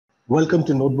Welcome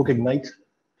to Notebook Ignite.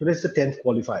 Today is the 10th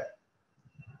qualifier.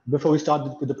 Before we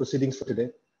start with the proceedings for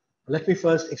today, let me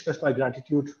first express my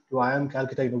gratitude to IIM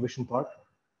Calcutta Innovation Park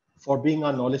for being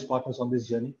our knowledge partners on this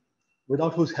journey,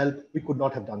 without whose help we could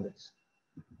not have done this.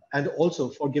 And also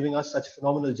for giving us such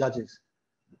phenomenal judges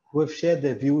who have shared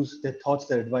their views, their thoughts,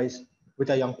 their advice with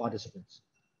our young participants.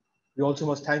 We also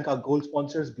must thank our gold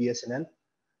sponsors, BSNL,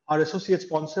 our associate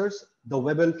sponsors, the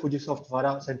Webel Fujisoft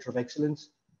Vara Center of Excellence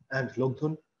and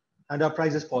Logdhun, and our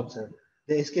prizes sponsor,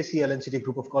 the SKC LNCT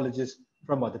Group of Colleges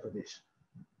from Madhya Pradesh.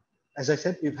 As I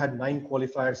said, we've had 9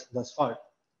 qualifiers thus far,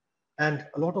 and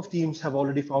a lot of teams have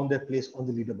already found their place on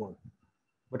the leaderboard.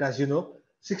 But as you know,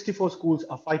 64 schools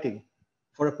are fighting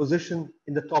for a position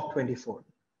in the top 24.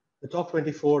 The top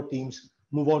 24 teams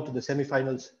move on to the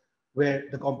semifinals where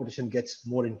the competition gets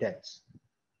more intense.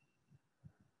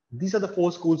 These are the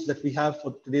 4 schools that we have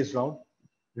for today's round.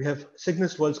 We have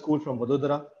Cygnus World School from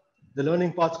Vadodara, the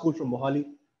Learning Path School from Mohali,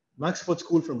 Maxfort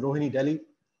School from Rohini, Delhi,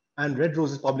 and Red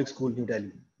Roses Public School, New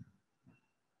Delhi.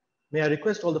 May I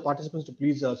request all the participants to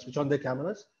please switch on their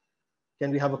cameras?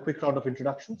 Can we have a quick round of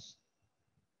introductions?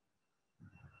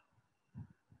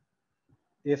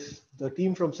 If the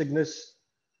team from Cygnus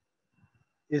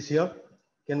is here,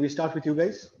 can we start with you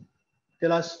guys?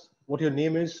 Tell us what your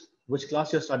name is, which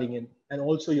class you're studying in, and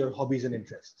also your hobbies and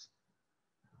interests.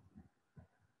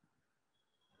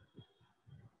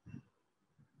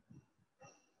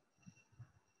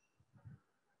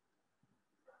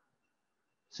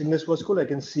 Cygnus World School, I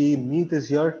can see Meet is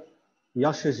here,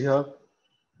 Yash is here,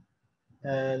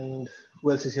 and who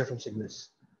else is here from Cygnus?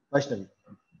 Vaishnavi.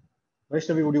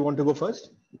 Vaishnavi, would you want to go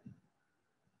first?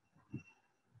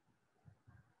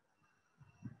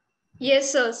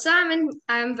 Yes, sir. So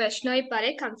I'm Vaishnavi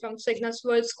Parekh. I'm from Cygnus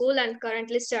World School and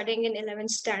currently studying in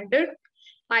 11th standard.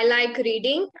 I like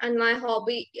reading, and my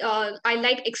hobby, I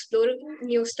like exploring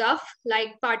new stuff,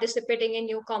 like participating in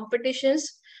new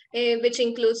competitions, which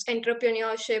includes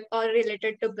entrepreneurship or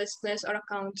related to business or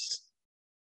accounts.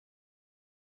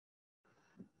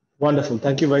 Wonderful.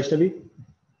 Thank you, Vaishnavi.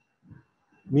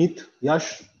 Meet,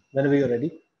 Yash, whenever you're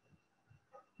ready.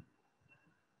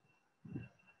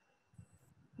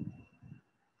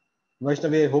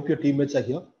 Vaishnavi, I hope your teammates are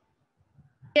here.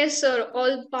 Yes, sir.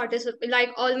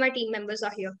 All my team members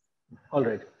are here. All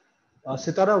right.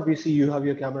 Sitara, we see you have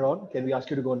your camera on. Can we ask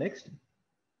you to go next?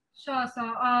 Sure,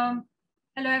 sir.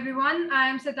 Hello, everyone. I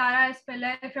am Sitara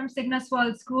Espele from Cygnus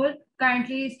World School,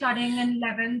 currently studying in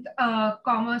 11th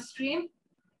Commerce stream.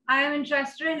 I am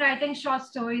interested in writing short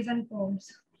stories and poems.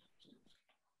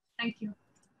 Thank you.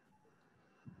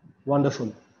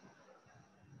 Wonderful.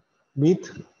 Meet,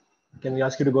 can we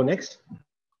ask you to go next?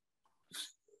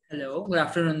 Hello, good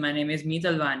afternoon. My name is Meet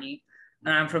Alvani,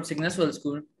 and I'm from Cygnus World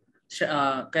School,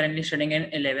 currently studying in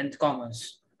 11th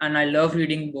Commerce. And I love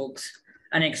reading books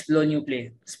and explore new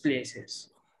places.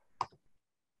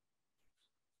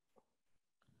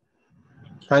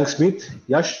 Thanks, Meet.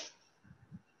 Yash?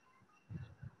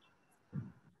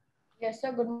 Yes,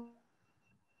 sir. Good morning.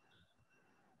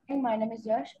 My name is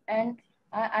Yash, and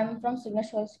I'm from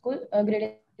Cygnus World School,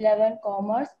 grade 11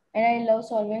 Commerce, and I love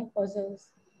solving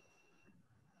puzzles.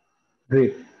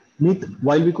 Great. Meet,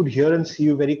 while we could hear and see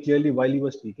you very clearly while you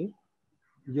were speaking,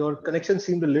 your connection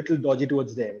seemed a little dodgy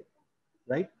towards the end,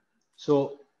 right?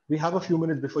 So we have a few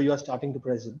minutes before you are starting to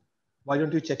present. Why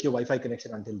don't you check your Wi-Fi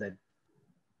connection until then?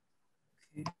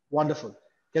 Okay. Wonderful.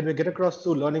 Can we get across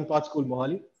to Learning Path School,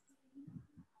 Mohali?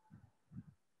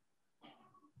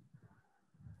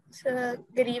 So,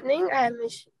 good evening. I am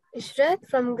Ishrat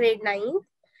from grade 9,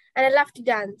 and I love to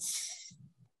dance.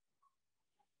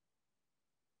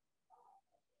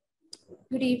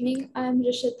 Good evening. I am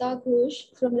Rishita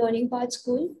Ghosh from Learning Path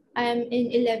School. I am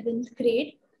in 11th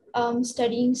grade,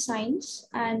 studying science,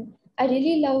 and I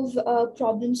really love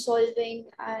problem solving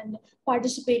and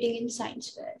participating in science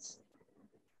fairs.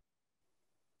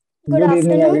 Good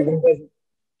afternoon.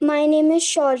 My name is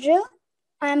Shaurya.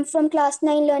 I am from class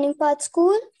 9 Learning Path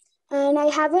School, and I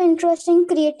have an interest in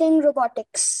creating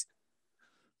robotics.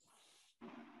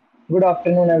 Good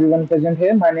afternoon, everyone present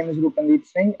here. My name is Rupandeep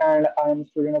Singh, and I am a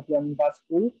student of Learning Path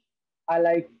School. I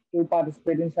like to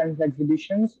participate in science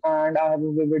exhibitions, and I have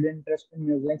a vivid interest in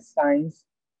music, science,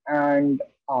 and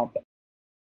art.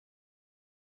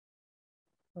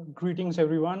 Greetings,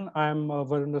 everyone. I'm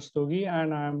Varun Rastogi,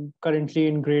 and I'm currently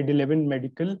in grade 11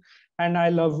 medical. And I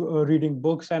love reading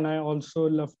books, and I also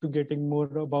love to getting more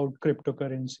about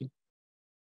cryptocurrency.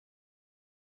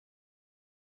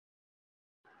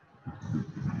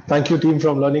 Thank you, team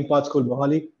from Learning Path School,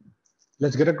 Mohali.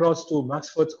 Let's get across to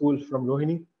Maxfort School from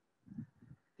Rohini.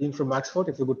 Team from Maxfort,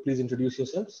 if you could please introduce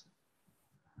yourselves.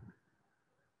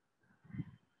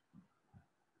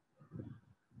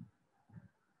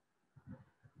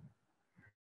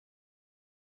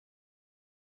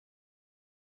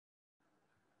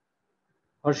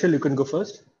 Harshal, you can go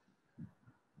first.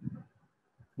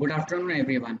 Good afternoon,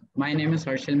 everyone. My name is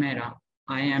Harshal Mehra.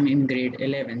 I am in grade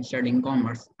 11 studying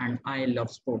commerce and I love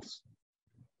sports.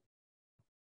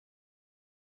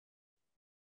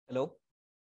 Hello.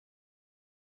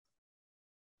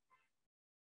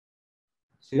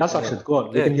 Yes, Akshat, go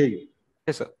on. We can hear you.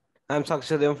 Yes, sir. I'm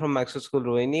Sakshadeva from Maxfort School,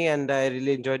 Rohini, and I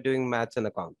really enjoy doing maths and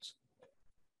accounts.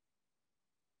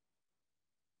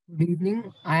 Good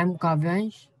evening. I am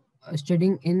Kavyansh,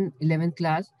 studying in 11th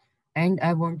class, and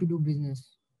I want to do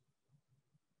business.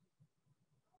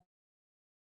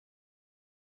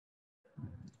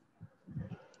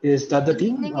 Is that the Good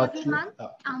team? evening, everyone.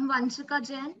 I'm Vanshika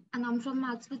Jain, and I'm from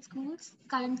Maxfort Schools,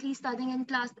 currently studying in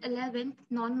class 11th,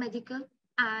 non-medical,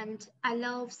 and I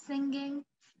love singing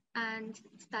and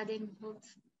studying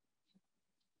books.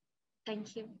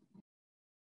 Thank you.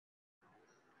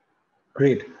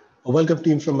 Great. A welcome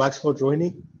team from Maxfort,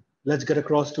 Rohini. Let's get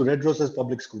across to Red Roses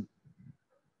Public School.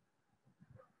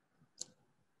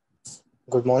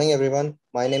 Good morning, everyone.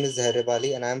 My name is Zaher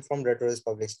Bali, and I'm from Red Roses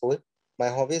Public School. My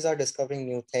hobbies are discovering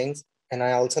new things, and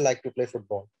I also like to play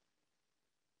football.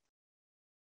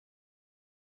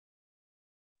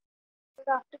 Good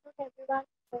afternoon, everyone.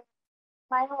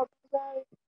 My hobbies are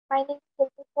finding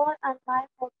football, and my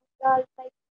hobbies are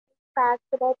like facts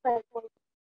about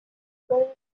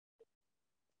football.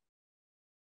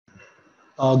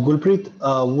 Gulpreet,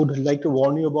 would like to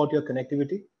warn you about your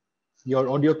connectivity. Your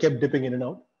audio kept dipping in and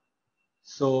out.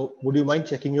 So would you mind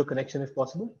checking your connection if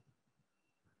possible?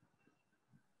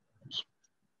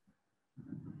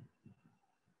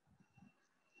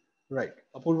 Right.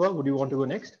 Apurva, would you want to go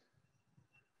next?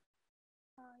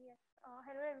 Yes.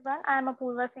 Hello, everyone. I am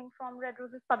Apurva Singh from Red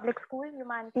Roses Public School,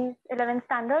 Humanities 11th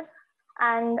Standard.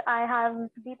 And I have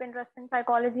deep interest in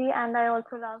psychology, and I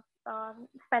also love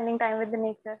spending time with the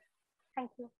nature.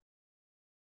 Thank you.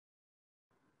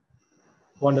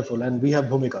 Wonderful. And we have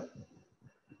Bhumika.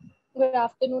 Good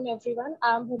afternoon, everyone.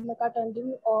 I'm Bhumika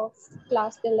Tandon of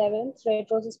class 11th, Red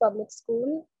Roses Public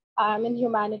School. I'm in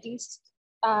humanities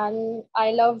and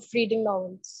I love reading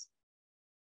novels.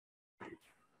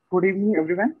 Good evening,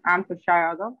 everyone. I'm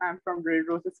Tushar Yadav. I'm from Red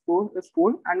Roses School,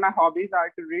 and my hobbies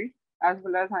are to read, as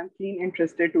well as I'm keen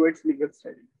interested towards legal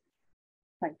studies.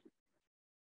 Thank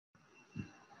you.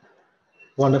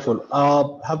 Wonderful.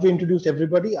 Have we introduced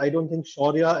everybody? I don't think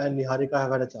Shaurya and Niharika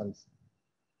have had a chance.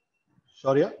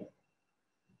 Shaurya?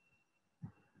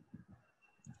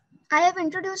 I have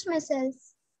introduced myself.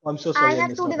 I'm so sorry. I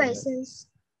have two devices.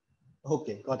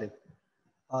 Okay, got it.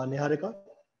 Niharika?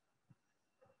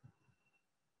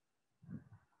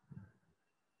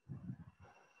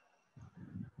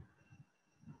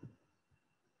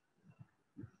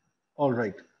 All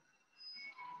right.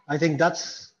 I think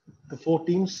that's the four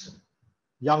teams: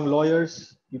 young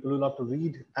lawyers, people who love to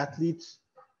read, athletes,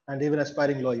 and even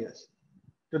aspiring lawyers.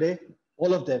 Today,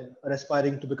 all of them are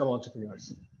aspiring to become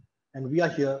entrepreneurs. And we are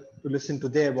here to listen to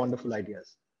their wonderful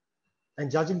ideas. And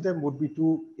judging them would be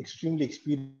two extremely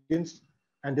experienced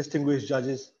and distinguished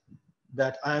judges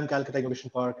that IIM Calcutta Innovation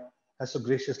Park has so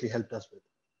graciously helped us with.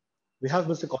 We have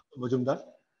Mr. Kaustav Majumdar,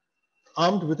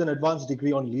 armed with an advanced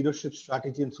degree on leadership,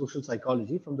 strategy, and social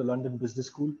psychology from the London Business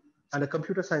School and a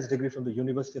computer science degree from the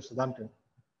University of Southampton.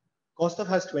 Kaustav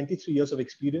has 23 years of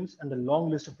experience and a long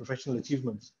list of professional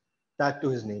achievements tagged to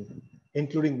his name,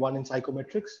 including one in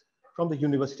psychometrics from the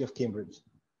University of Cambridge.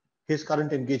 His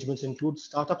current engagements include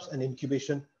startups and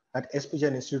incubation at SP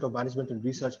Jain Institute of Management and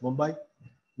Research, Mumbai,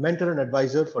 mentor and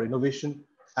advisor for innovation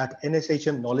at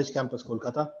NSHM Knowledge Campus,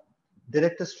 Kolkata,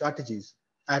 director strategies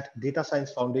at Data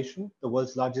Science Foundation, the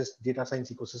world's largest data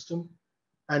science ecosystem,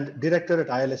 and director at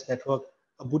ILS Network,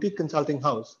 a boutique consulting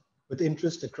house with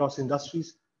interest across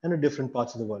industries and in different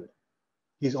parts of the world.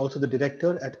 He is also the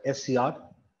director at FCR,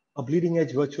 a bleeding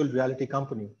edge virtual reality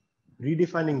company,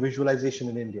 redefining visualization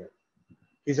in India.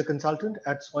 He is a consultant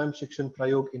at Swayam Shikshan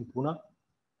Prayog in Pune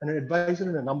and an advisor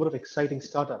in a number of exciting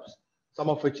startups, some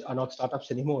of which are not startups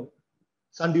anymore: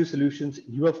 Sundew Solutions,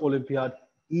 UF Olympiad,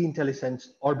 E-Intellisense,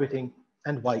 Orbiting,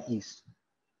 and Y East.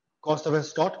 Kaustav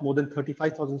has taught more than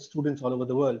 35,000 students all over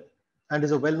the world and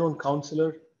is a well-known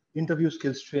counselor, interview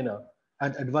skills trainer,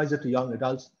 and advisor to young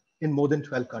adults in more than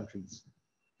 12 countries.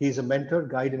 He is a mentor,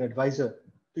 guide, and advisor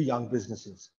to young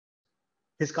businesses.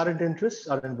 His current interests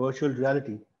are in virtual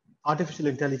reality, artificial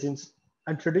intelligence,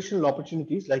 and traditional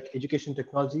opportunities like education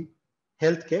technology,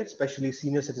 healthcare, especially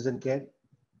senior citizen care,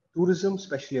 tourism,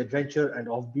 especially adventure and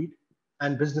offbeat,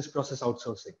 and business process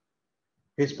outsourcing.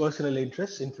 His personal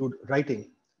interests include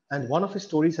writing, and one of his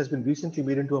stories has been recently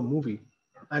made into a movie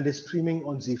and is streaming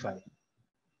on Z5.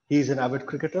 He is an avid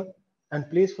cricketer and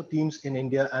plays for teams in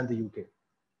India and the UK.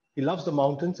 He loves the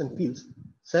mountains and feels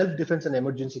Self-defense and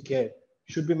emergency care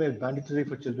should be made mandatory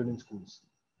for children in schools.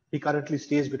 He currently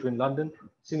stays between London,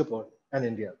 Singapore, and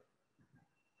India.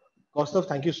 Kaustav,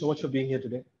 thank you so much for being here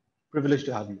today. Privileged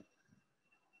to have you.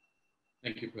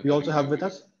 Thank you. We also have with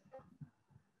us,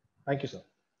 thank you, sir.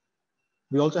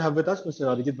 We also have with us Mr.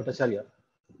 Arijit Bhattacharya,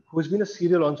 who has been a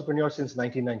serial entrepreneur since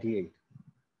 1998.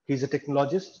 He's a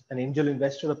technologist, an angel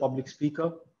investor, a public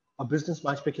speaker, a business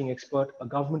matchmaking expert, a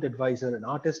government advisor, an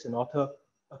artist, an author,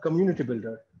 a community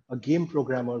builder, a game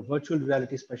programmer, virtual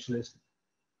reality specialist,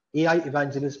 AI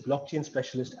evangelist, blockchain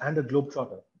specialist, and a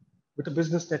globetrotter with a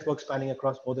business network spanning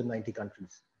across more than 90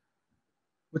 countries.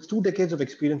 With 2 decades of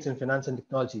experience in finance and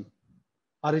technology,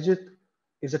 Arijit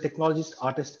is a technologist,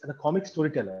 artist, and a comic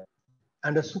storyteller,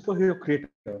 and a superhero creator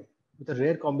with a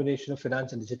rare combination of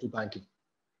finance and digital banking.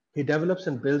 He develops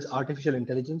and builds artificial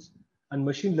intelligence and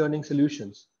machine learning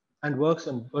solutions and works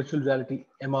on virtual reality,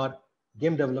 MR,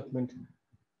 game development.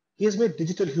 He has made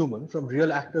digital human from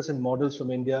real actors and models from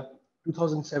India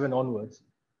 2007 onwards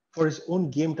for his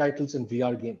own game titles and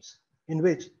VR games, in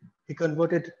which he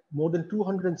converted more than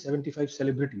 275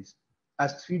 celebrities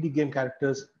as 3D game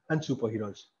characters and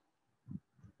superheroes.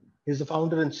 He is the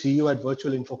founder and CEO at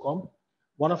Virtual Infocom,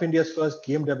 one of India's first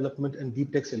game development and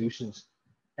deep tech solutions,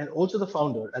 and also the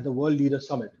founder at the World Leader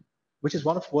Summit, which is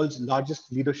one of the world's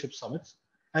largest leadership summits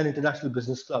and international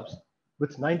business clubs,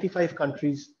 with 95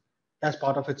 countries as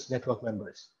part of its network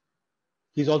members.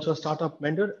 He's also a startup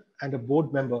mentor and a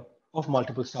board member of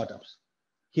multiple startups.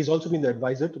 He's also been the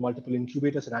advisor to multiple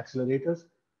incubators and accelerators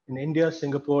in India,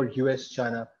 Singapore, US,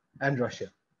 China, and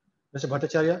Russia. Mr.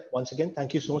 Bhattacharya, once again,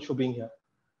 thank you so much for being here.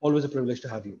 Always a privilege to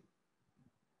have you.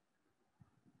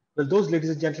 Well, those, ladies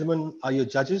and gentlemen, are your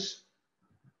judges.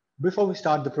 Before we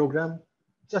start the program,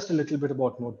 just a little bit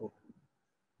about Notebook.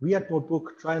 We at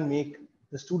Notebook try and make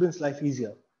the students' life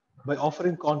easier by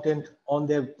offering content on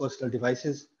their personal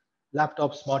devices,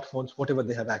 laptops, smartphones, whatever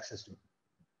they have access to.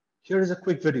 Here is a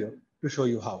quick video to show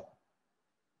you how.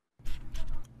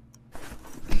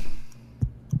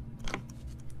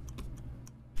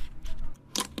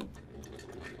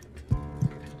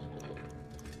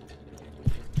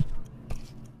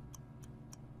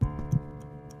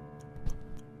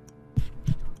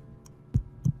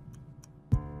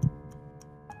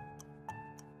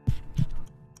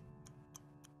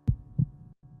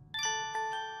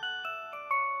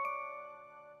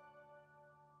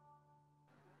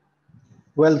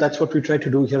 Well, that's what we try to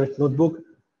do here at Notebook.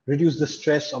 Reduce the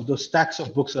stress of those stacks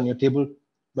of books on your table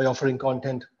by offering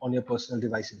content on your personal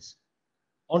devices.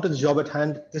 On to the job at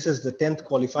hand. This is the 10th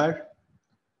qualifier.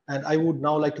 And I would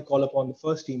now like to call upon the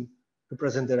first team to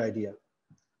present their idea.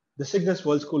 The Cygnus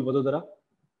World School, Vadodara.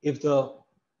 If the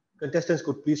contestants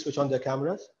could please switch on their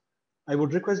cameras. I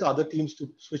would request the other teams to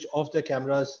switch off their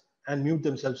cameras and mute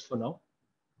themselves for now.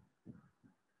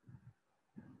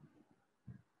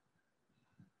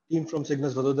 Team from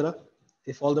Cygnus Vadodara,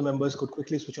 if all the members could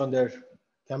quickly switch on their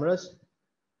cameras.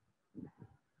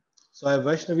 So I have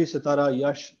Vaishnavi, Sitara,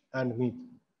 Yash, and Meet.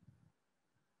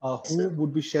 Who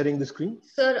would be sharing the screen?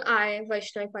 Sir, I,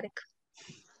 Vaishnavi Parekh.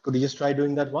 Could you just try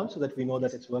doing that once so that we know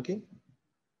that it's working?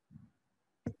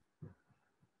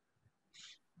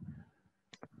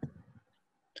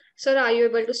 Sir, are you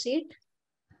able to see it?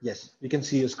 Yes, we can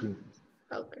see your screen.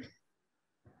 Okay.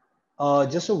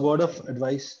 Just a word of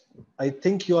advice. I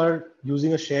think you are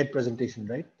using a shared presentation,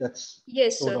 right? That's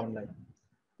stored online.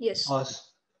 Yes.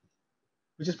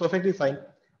 Which is perfectly fine.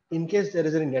 In case there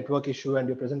is any network issue and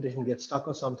your presentation gets stuck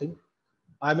or something,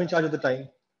 I'm in charge of the time.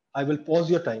 I will pause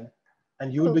your time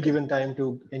and you will be given time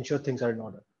to ensure things are in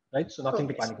order, right? So nothing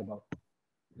to panic about.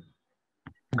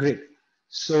 Great.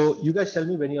 So you guys tell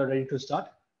me when you are ready to start.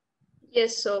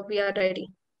 Yes, sir, we are ready.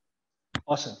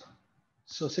 Awesome.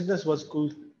 So Cygnus World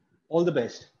School, all the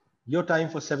best. Your time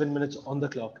for 7 minutes on the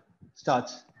clock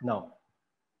starts now.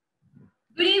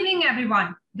 Good evening,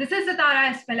 everyone. This is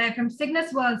Sitara Pillai from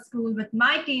Cygnus World School with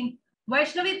my team,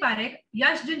 Vaishnavi Parekh,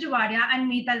 Yash Jinjwadia, and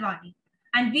Meet Alwani.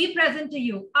 And we present to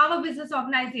you our business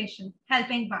organization,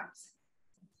 Helping Buds.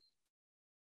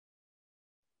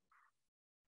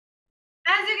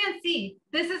 As you can see,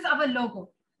 this is our logo.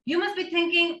 You must be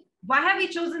thinking, why have we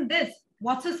chosen this?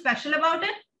 What's so special about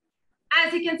it?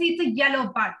 As you can see, it's a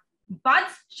yellow bud.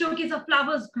 Buds showcase a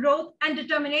flower's growth and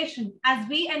determination as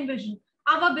we envision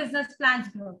our business plan's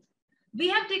growth. We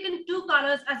have taken 2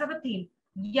 colors as our theme,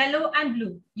 yellow and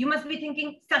blue. You must be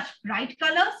thinking, such bright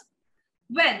colors?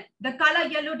 Well, the color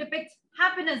yellow depicts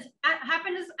happiness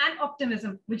and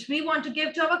optimism, which we want to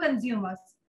give to our consumers.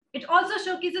 It also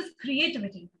showcases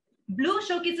creativity. Blue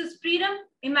showcases freedom,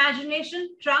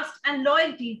 imagination, trust, and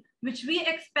loyalty, which we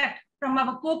expect from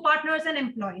our co-partners and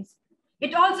employees.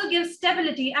 It also gives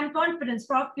stability and confidence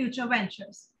for our future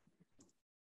ventures.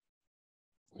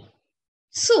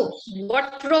 So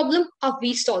what problem are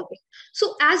we solving?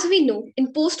 So as we know,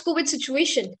 in post-COVID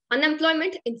situation,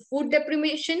 unemployment in food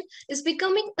deprivation is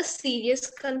becoming a serious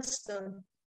concern.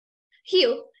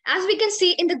 Here, as we can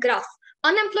see in the graph,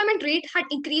 unemployment rate had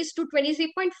increased to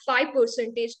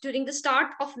 23.5% during the start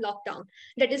of lockdown,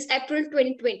 that is April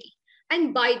 2020.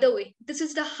 And by the way, this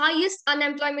is the highest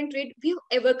unemployment rate we've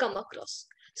ever come across.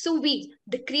 So we,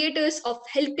 the creators of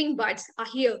Helping Buds, are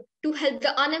here to help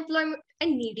the unemployment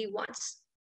and needy ones.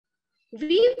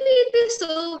 We will be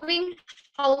serving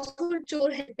household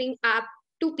chore helping app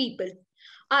to people.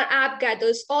 Our app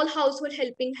gathers all household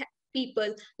helping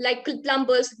people like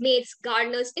plumbers, maids,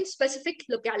 gardeners in specific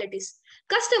localities.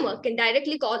 Customer can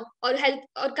directly call or help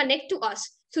or connect to us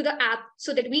through the app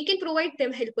so that we can provide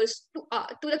them helpers to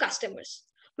the customers.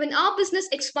 When our business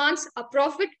expands, our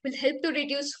profit will help to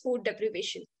reduce food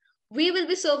deprivation. We will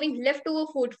be serving leftover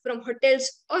food from hotels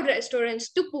or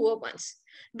restaurants to poor ones.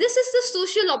 This is the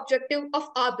social objective of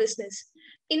our business.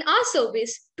 In our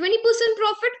service, 20%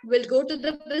 profit will go to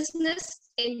the business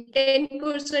and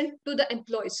 10% to the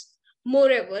employees.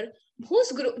 Moreover,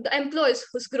 the employees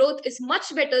whose growth is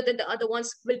much better than the other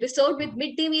ones will be served with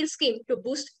midday meal scheme to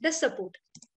boost their support.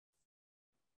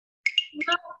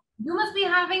 Now, you must be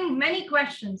having many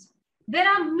questions. There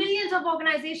are millions of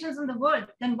organizations in the world.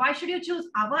 Then why should you choose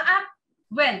our app?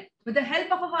 Well, with the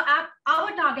help of our app,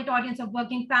 our target audience of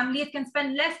working families can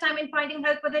spend less time in finding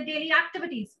help for their daily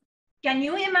activities. Can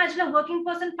you imagine a working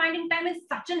person finding time in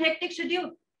such a hectic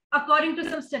schedule? According to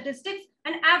some statistics,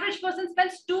 an average person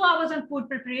spends 2 hours on food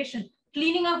preparation,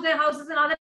 cleaning of their houses and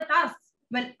other tasks.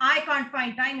 Well, I can't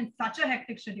find time in such a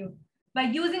hectic schedule. By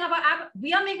using our app,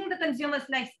 we are making the consumers'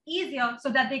 lives easier so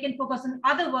that they can focus on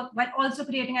other work while also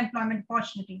creating employment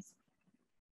opportunities.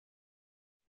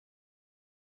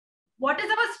 What is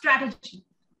our strategy?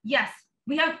 Yes,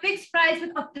 we have fixed price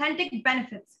with authentic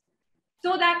benefits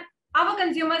so that our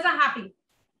consumers are happy.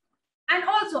 And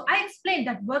also, I explained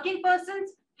that working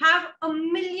persons have a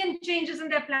million changes in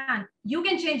their plan. You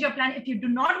can change your plan if you do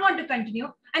not want to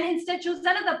continue and instead choose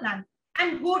another plan.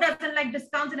 And who doesn't like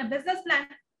discounts in a business plan?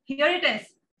 Here it is,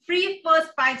 free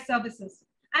first 5 services.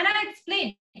 And I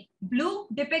explained, blue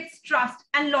depicts trust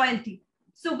and loyalty.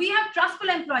 So we have trustful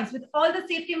employees with all the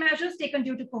safety measures taken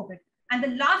due to COVID. And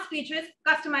the last feature is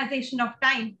customization of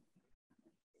time.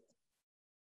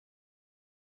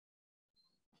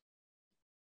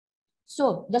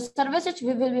 So the services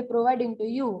we will be providing to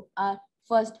you are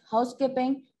first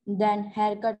housekeeping, then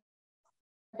haircut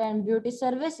and beauty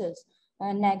services,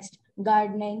 next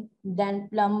gardening, then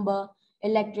plumber,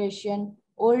 electrician,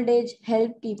 old age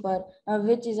health keeper,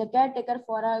 which is a caretaker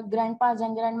for our grandpas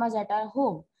and grandmas at our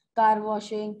home, car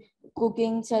washing,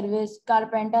 cooking service,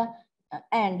 carpenter,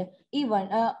 and even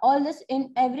all this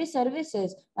in every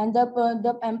services, and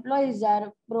the employees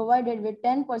are provided with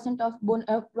 10%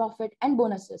 of profit and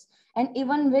bonuses, and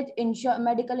even with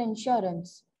medical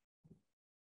insurance.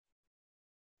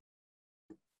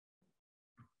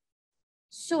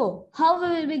 So how we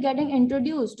will be getting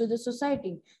introduced to the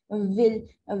society? We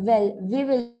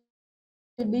will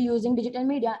be using digital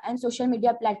media and social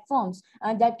media platforms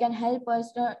that can help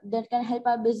us that can help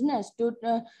our business to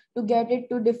get it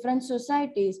to different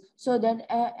societies, so that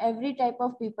every type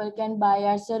of people can buy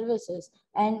our services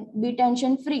and be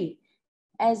tension free.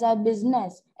 As our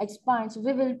business expands,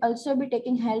 we will also be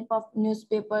taking help of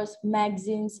newspapers,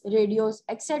 magazines, radios,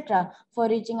 etc. for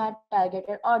reaching our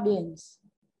targeted audience.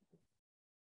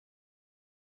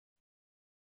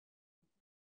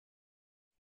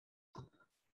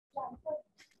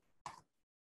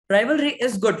 Rivalry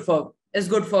is good for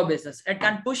business. It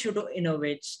can push you to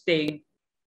innovate, staying.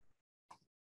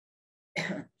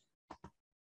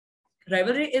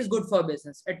 Rivalry is good for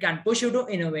business. It can push you to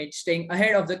innovate, staying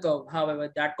ahead of the curve. However,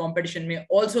 that competition may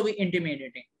also be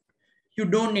intimidating. You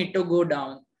don't need to go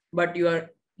down, but you are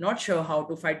not sure how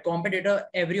to fight competitor.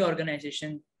 Every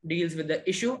organization deals with the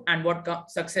issue, and what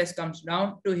success comes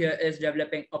down to here is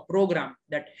developing a program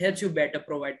that helps you better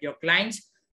provide your clients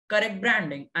correct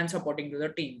branding and supporting to the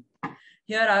team.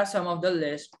 Here are some of the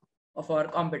list of our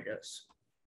competitors: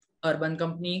 Urban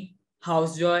Company,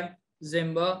 Housejoy,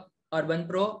 Zimber, Urban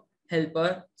Pro,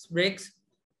 Helper, Bricks.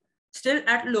 Still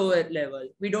at lower level,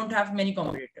 we don't have many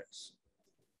competitors.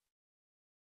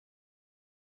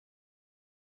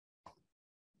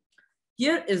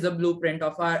 Here is the blueprint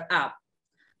of our app.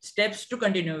 Steps to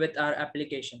continue with our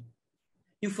application.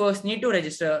 You first need to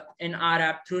register in our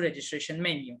app through registration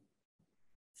menu.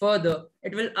 Further,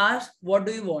 it will ask what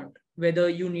do you want, whether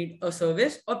you need a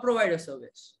service or provide a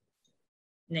service.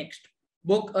 Next,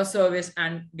 Book a service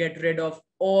and get rid of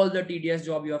all the tedious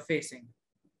job you are facing.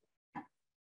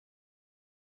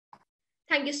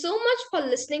 Thank you so much for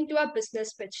listening to our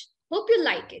business pitch. Hope you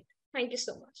like it. Thank you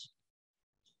so much.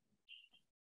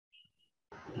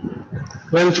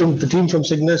 Well, from the team from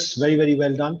Cygnus, very, very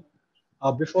well done.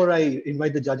 Before I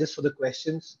invite the judges for the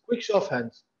questions, quick show of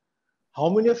hands. How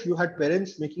many of you had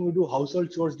parents making you do household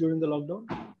chores during the lockdown?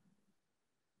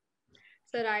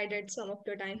 Sir, I did some of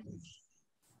the time.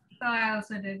 So I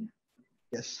also did.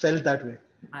 Yes, felt that way.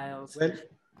 I also.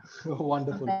 Well,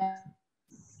 wonderful.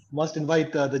 Must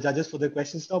invite the judges for their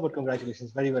questions now, but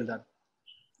congratulations. Very well done.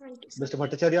 Thank you, Mr.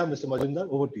 Bhattacharya, Mr. Majumdar,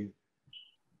 over to you.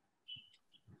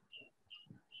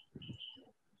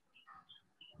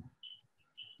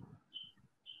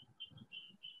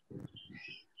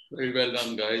 Very well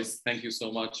done, guys. Thank you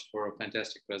so much for a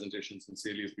fantastic presentation.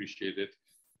 Sincerely appreciate it.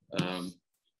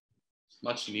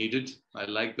 Much needed. I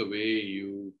like the way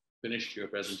you finished your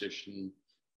presentation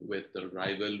with the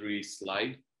rivalry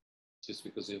slide. Just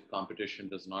because your competition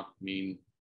does not mean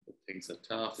that things are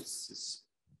tough. It's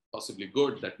possibly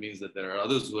good. That means that there are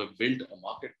others who have built a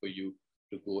market for you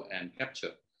to go and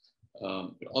capture.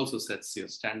 It also sets your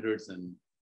standards and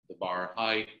the bar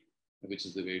high, which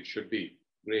is the way it should be.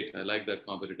 Great. I like that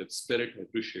competitive spirit. I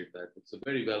appreciate that. It's a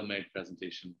very well-made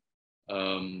presentation.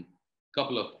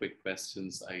 Couple of quick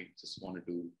questions I just wanted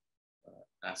to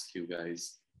ask you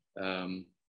guys.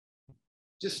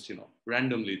 Just,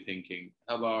 randomly thinking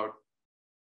about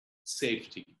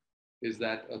safety. Is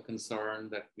that a concern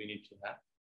that we need to have?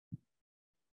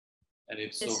 And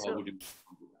if so, Yes, how would you do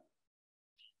that?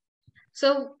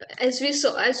 So as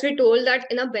we told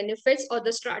that in our benefits or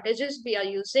the strategies we are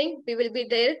using, we will be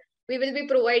there. We will be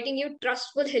providing you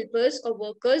trustful helpers or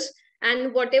workers,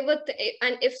 and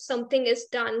and if something is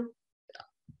done,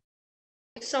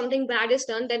 if something bad is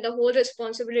done, then the whole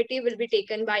responsibility will be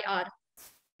taken by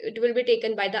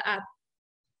the app.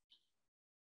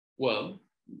 Well,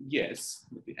 yes,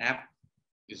 but the app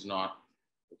is not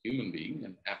a human being,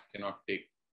 and app cannot take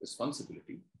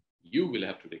responsibility. You will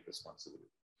have to take responsibility.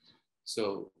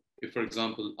 So if, for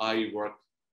example, I'm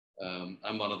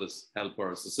one of the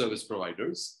helpers, the service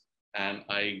providers, and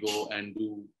I go and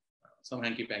do some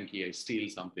hanky-panky, I steal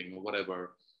something or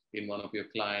whatever in one of your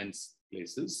clients'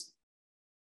 places,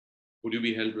 would you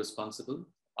be held responsible?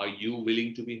 Are you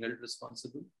willing to be held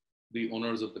responsible, the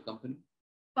owners of the company?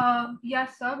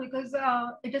 Yes, sir, because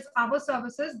it is our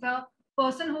services. The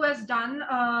person who has done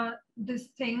this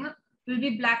thing will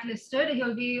be blacklisted.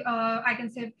 He'll be, I can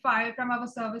say, fired from our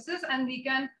services, and we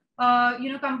can,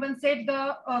 compensate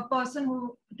the person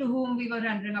to whom we were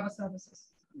rendering our services.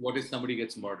 What if somebody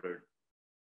gets murdered?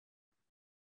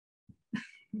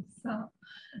 So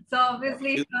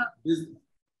obviously,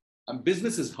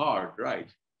 business is hard,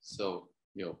 right? So,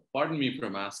 pardon me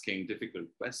from asking difficult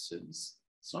questions.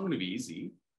 It's not going to be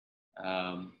easy.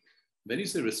 When you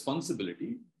say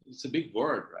responsibility, it's a big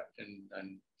word, right?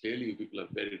 And clearly people are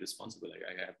very responsible.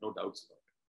 I have no doubts about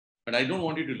it. But I don't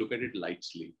want you to look at it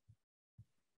lightly.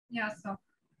 yes, sir.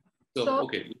 So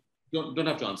okay, don't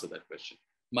have to answer that question.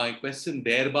 My question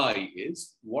thereby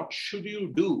is, what should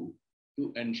you do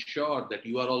to ensure that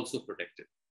you are also protected?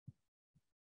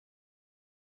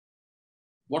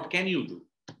 What can you do?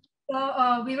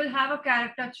 So we will have a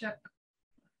character check.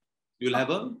 You'll have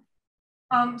a?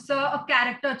 So a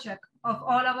character check of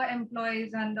all our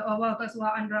employees and workers who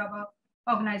are under our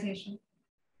organization.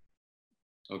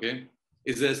 Okay.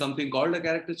 Is there something called a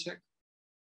character check?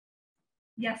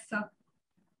 Yes, sir.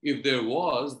 If there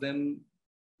was, then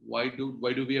why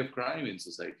do we have crime in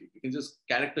society? We can just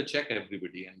character check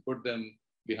everybody and put them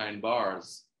behind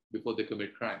bars before they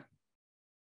commit crime.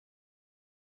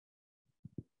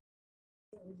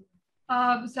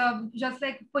 So just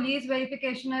like police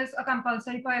verification is a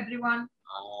compulsory for everyone.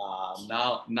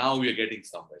 Now we are getting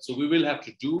somewhere. So we will have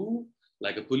to do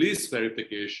like a police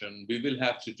verification. We will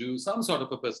have to do some sort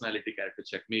of a personality character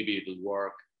check. Maybe it'll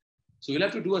work. So we'll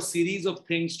have to do a series of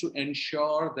things to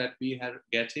ensure that we are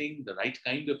getting the right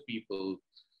kind of people,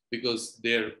 because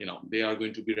they are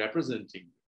going to be representing.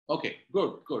 Okay,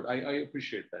 good. I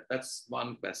appreciate that. That's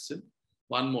one question.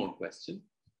 One more question.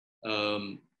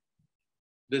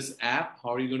 This app,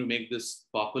 how are you going to make this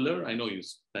popular? I know you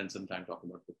spent some time talking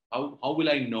about it. How will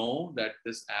I know that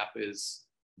this app is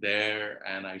there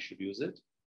and I should use it?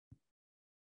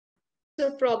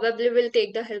 So probably we'll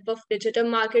take the help of digital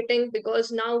marketing,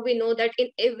 because now we know that in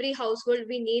every household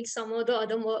we need some or the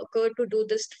other worker to do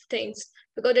these things,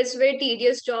 because it's a very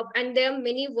tedious job, and there are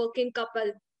many working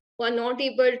couple who are not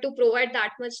able to provide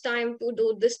that much time to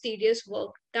do this tedious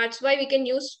work. That's why we can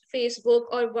use Facebook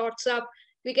or WhatsApp.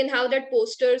 We can have that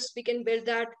posters, we can build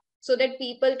that, so that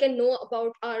people can know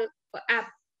about our app.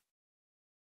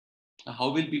 How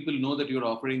will people know that you're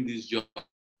offering these jobs?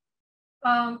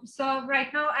 So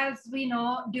right now, as we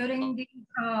know, during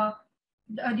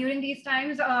these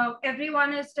times,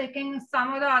 everyone is taking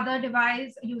some or the other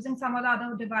device, using some or the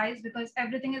other device, because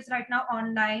everything is right now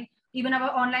online. Even our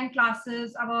online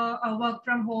classes, our work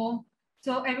from home.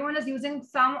 So everyone is using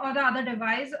some or the other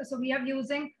device. So we are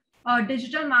using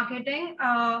digital marketing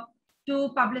to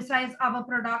publicize our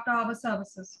product or our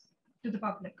services to the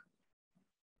public.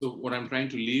 So what I'm trying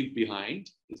to leave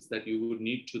behind is that you would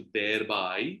need to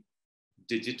thereby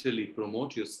digitally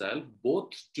promote yourself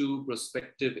both to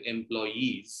prospective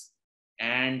employees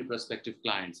and prospective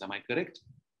clients. Am I correct?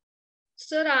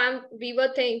 Sir, we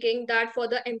were thinking that for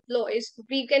the employees,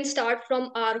 we can start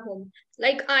from our home.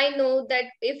 Like I know that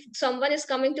if someone is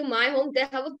coming to my home, they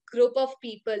have a group of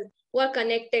people who are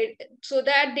connected, so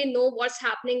that they know what's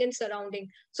happening in surrounding.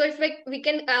 So if we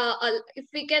can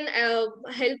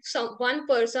help one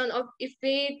person, or if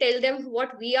we tell them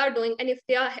what we are doing, and if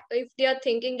they are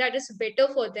thinking that is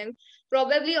better for them,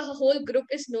 probably a whole group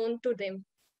is known to them.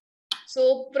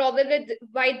 So probably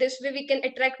by this way we can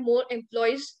attract more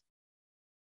employees.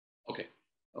 Okay.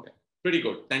 Okay. Pretty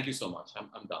good. Thank you so much.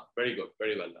 I'm done. Very good.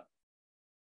 Very well done.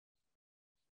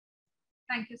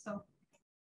 Thank you, sir.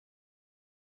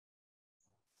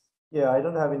 Yeah, I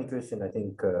don't have any question. I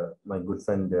think my good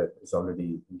friend is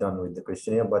already done with the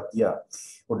questionnaire. But yeah,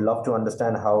 would love to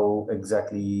understand how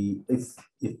exactly, if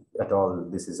at all,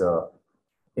 this is a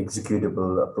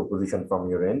executable proposition from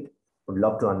your end. Would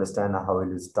love to understand how it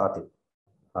is started.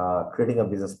 Creating a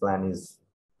business plan is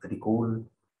pretty cool.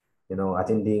 You know,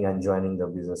 attending and joining the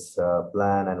business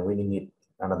plan and winning it,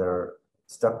 another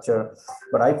structure.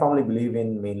 But I firmly believe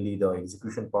in mainly the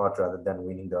execution part rather than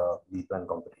winning the B plan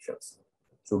competitions.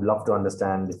 So would love to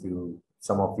understand if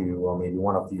some of you, or maybe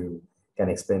one of you, can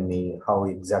explain me how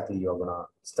exactly you're gonna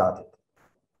start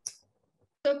it.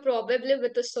 So probably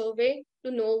with a survey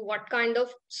to know what kind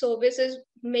of services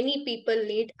many people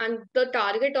need, and the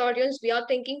target audience, we are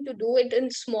thinking to do it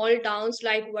in small towns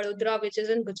like Vadodara, which is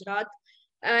in Gujarat.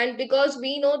 And because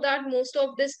we know that most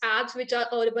of these apps, which are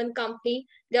urban company,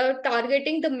 they are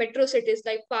targeting the metro cities,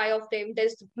 like five of them.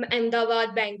 There's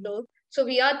Ahmedabad, Bangalore. So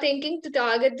we are thinking to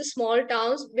target the small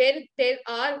towns where there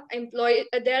are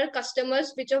there are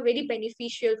customers which are very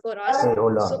beneficial for us. Hey,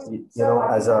 hold on. So, You know,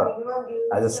 as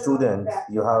a student,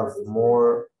 you have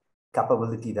more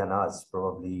capability than us,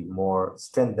 probably more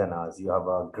strength than us. You have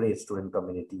a great student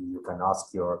community. You can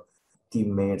ask your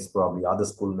teammates, probably other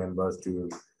school members, to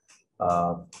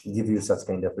give you such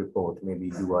kind of report, maybe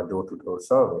do a door-to-door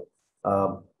survey.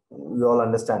 We all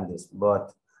understand this,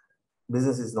 but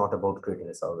business is not about creating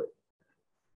a survey.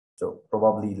 So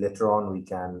probably later on we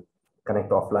can connect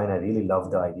offline. I really love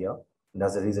the idea.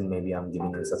 That's the reason maybe I'm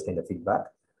giving you such kind of feedback.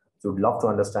 So would love to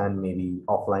understand maybe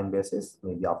offline basis,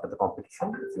 maybe after the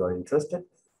competition, if you are interested,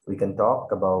 we can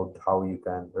talk about how you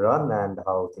can run and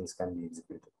how things can be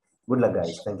executed. Good luck,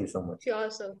 guys. Thank you so much. sure,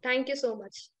 sir. Thank you so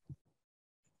much.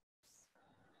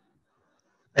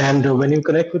 And when you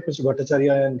connect with Mr.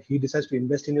 Bhattacharya and he decides to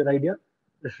invest in your idea,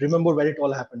 remember where it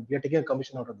all happened. We are taking a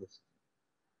commission out of this.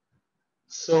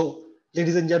 So,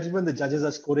 ladies and gentlemen, the judges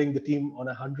are scoring the team on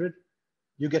 100.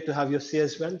 You get to have your say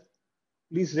as well.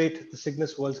 Please rate the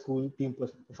Cygnus World School team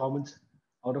performance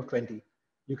out of 20.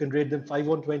 You can rate them 5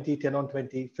 on 20, 10 on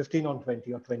 20, 15 on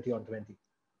 20, or 20 on 20.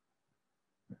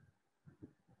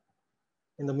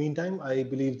 In the meantime, I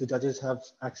believe the judges have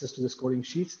access to the scoring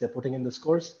sheets. They're putting in the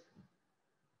scores.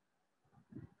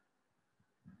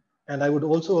 And I would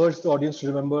also urge the audience to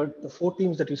remember the 4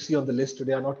 teams that you see on the list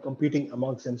today are not competing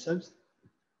amongst themselves.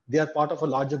 They are part of a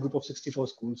larger group of 64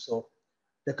 schools. So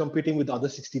they're competing with the other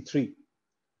 63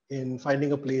 in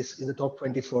finding a place in the top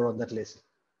 24 on that list.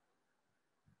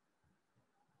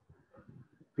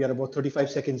 We are about 35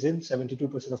 seconds in,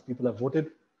 72% of people have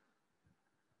voted.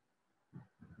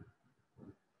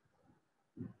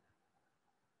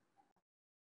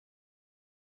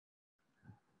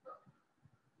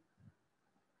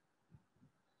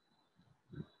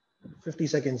 "50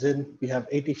 seconds in, we have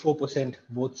 84%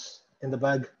 votes in the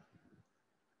bag.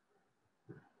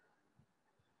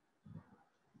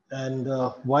 And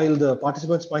while the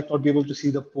participants might not be able to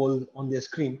see the poll on their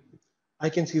screen, I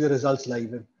can see the results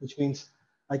live, which means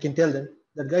I can tell them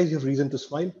that, guys, you have reason to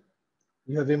smile.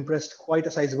 You have impressed quite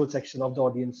a sizable section of the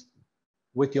audience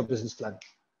with your business plan.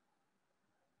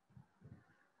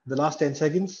 The last 10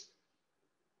 seconds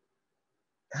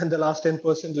and the last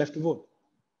 10% left to vote.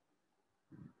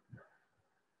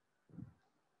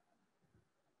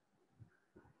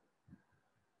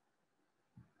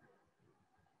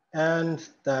 And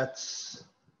that's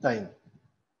time.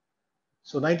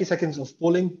 So 90 seconds of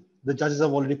polling. The judges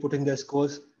have already put in their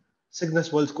scores.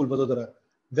 Cygnus World School, Vadodara.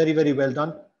 Very, very well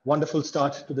done. Wonderful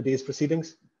start to the day's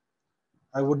proceedings.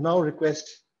 I would now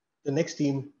request the next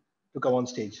team to come on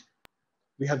stage.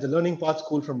 We have the Learning Path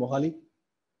School from Mohali.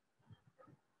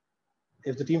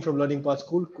 If the team from Learning Path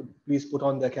School could please put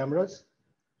on their cameras.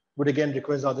 Would again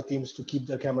request other teams to keep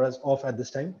their cameras off at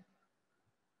this time.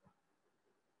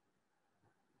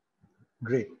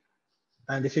 Great.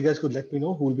 And if you guys could let me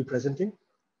know who will be presenting.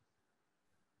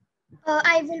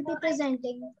 I will be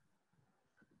presenting.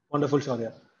 Wonderful,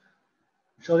 Shaurya.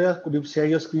 Shaurya, could you share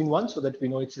your screen once so that we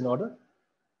know it's in order?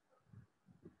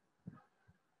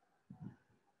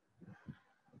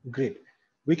 Great.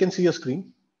 We can see your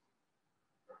screen.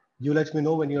 You let me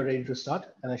know when you're ready to start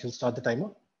and I shall start the timer.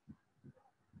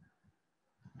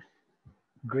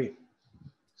 Great.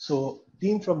 So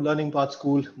team from Learning Path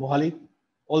School, Mohali,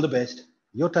 all the best.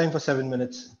 Your time for 7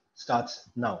 minutes starts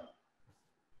now.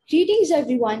 Greetings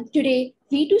everyone. Today,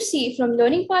 V2C from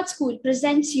Learning Path School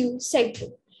presents you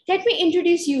Segbo. Let me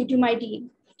introduce you to my team.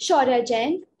 Shaurya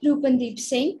Jain, Rupandeep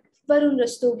Singh, Varun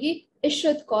Rastogi,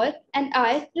 Ishrat Kaur, and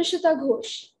I, Rishita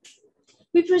Ghosh.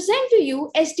 We present to you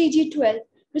SDG 12,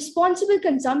 Responsible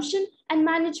Consumption and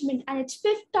Management, and its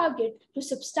fifth target to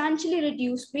substantially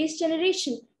reduce waste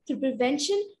generation through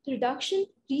prevention, reduction,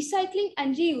 recycling,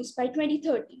 and reuse by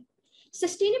 2030.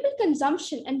 Sustainable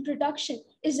consumption and production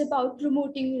is about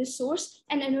promoting resource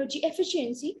and energy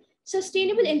efficiency,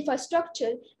 sustainable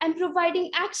infrastructure, and providing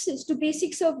access to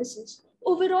basic services.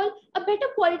 Overall, a better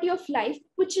quality of life,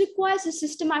 which requires a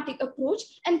systematic approach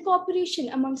and cooperation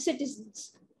among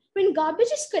citizens. When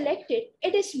garbage is collected,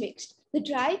 it is mixed. The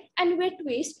dry and wet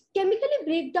waste chemically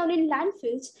break down in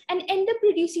landfills and end up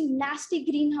producing nasty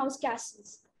greenhouse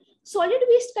gases. Solid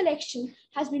waste collection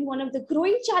has been one of the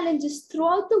growing challenges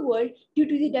throughout the world due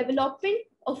to the development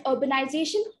of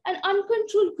urbanization and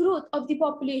uncontrolled growth of the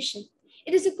population.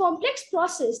 It is a complex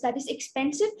process that is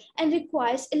expensive and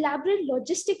requires elaborate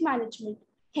logistic management.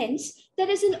 Hence, there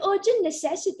is an urgent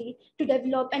necessity to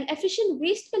develop an efficient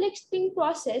waste collecting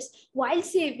process while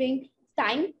saving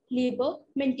time, labor,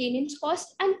 maintenance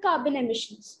costs, and carbon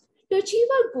emissions. To achieve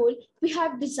our goal, we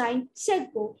have designed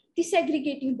SEGBO, the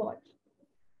segregating board.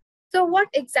 So what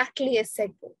exactly is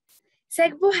SEGBO?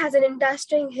 SEGBO has an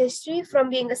interesting history from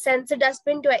being a sensor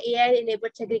dustbin to an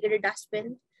AI-enabled segregated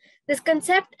dustbin. This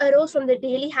concept arose from the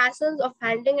daily hassles of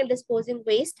handling and disposing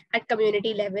waste at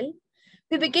community level.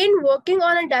 We began working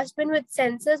on a dustbin with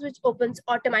sensors which opens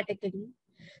automatically.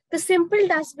 The simple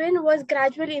dustbin was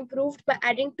gradually improved by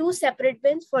adding two separate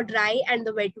bins for dry and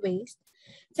the wet waste.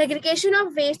 Segregation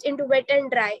of waste into wet and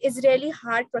dry is really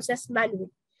hard process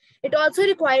manually. It also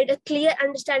required a clear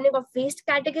understanding of waste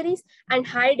categories and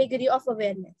high degree of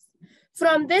awareness.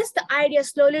 From this, the idea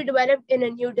slowly developed in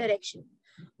a new direction.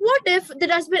 What if the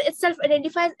dustbin itself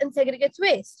identifies and segregates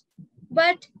waste?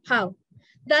 But how?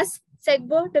 Thus,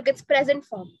 SEGBO took its present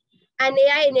form, an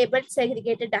AI-enabled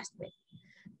segregated dustbin.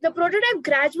 The prototype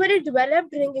gradually developed,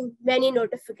 bringing many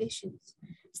notifications.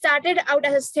 Started out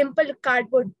as a simple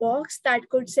cardboard box that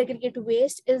could segregate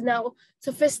waste, is now a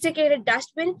sophisticated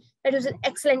dustbin that uses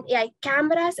excellent AI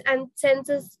cameras and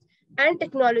sensors and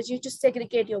technology to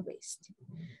segregate your waste.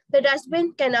 The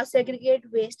dustbin can now segregate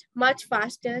waste much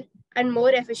faster and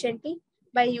more efficiently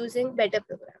by using better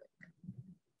programming.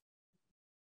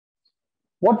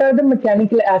 What are the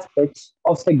mechanical aspects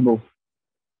of SEGBO?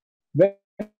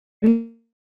 When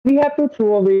we have to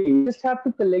throw away, we just have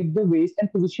to collect the waste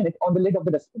and position it on the lid of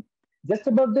the dustbin. Just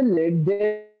above the lid,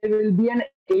 there will be an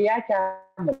AI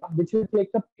camera which will take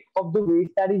a pic of the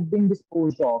waste that is being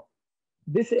disposed of.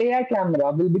 This AI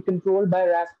camera will be controlled by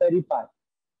Raspberry Pi.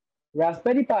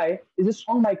 Raspberry Pi is a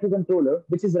strong microcontroller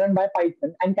which is run by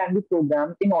Python and can be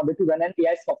programmed in order to run an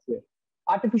AI software.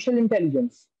 Artificial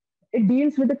intelligence. It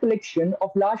deals with the collection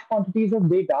of large quantities of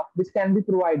data which can be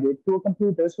provided to a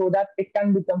computer so that it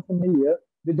can become familiar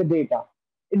with the data.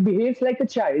 It behaves like a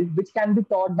child which can be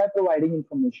taught by providing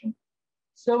information.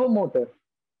 Servo motor.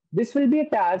 This will be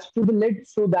attached to the lid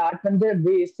so that when the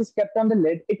waste is kept on the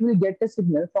lid, it will get a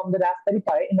signal from the Raspberry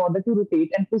Pi in order to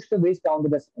rotate and push the waste down the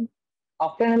dustbin.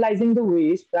 After analyzing the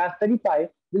waste, Raspberry Pi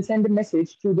will send a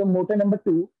message to the motor number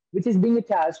 2, which is being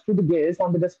attached to the gears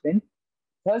on the dustbin,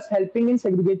 thus helping in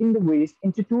segregating the waste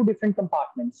into two different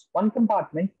compartments, one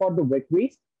compartment for the wet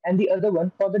waste and the other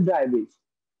one for the dry waste.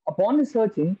 Upon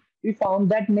researching, we found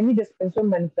that many dustbins were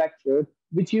manufactured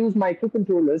which use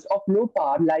microcontrollers of low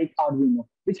power like Arduino,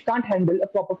 which can't handle a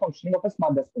proper functioning of a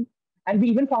smart dustbin. And we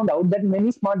even found out that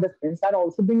many smart dustbins are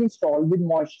also being installed with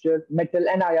moisture, metal,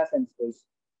 and IR sensors.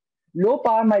 Low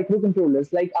power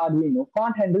microcontrollers like Arduino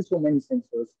can't handle so many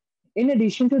sensors. In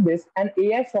addition to this, an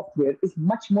AI software is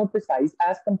much more precise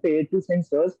as compared to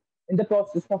sensors in the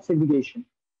process of segregation.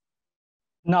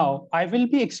 Now, I will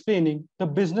be explaining the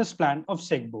business plan of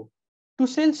Segbo. To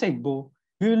sell Segbo,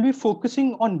 we will be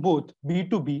focusing on both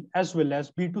B2B as well as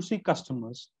B2C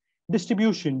customers.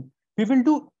 Distribution, we will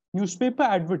do newspaper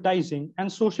advertising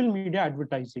and social media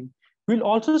advertising. We'll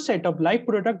also set up live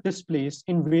product displays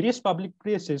in various public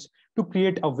places to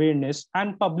create awareness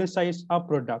and publicize our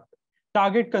product.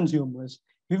 Target consumers,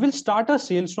 we will start our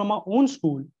sales from our own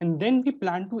school and then we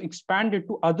plan to expand it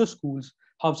to other schools,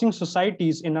 housing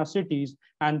societies in our cities,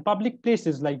 and public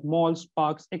places like malls,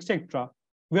 parks, etc.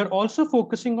 We are also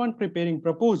focusing on preparing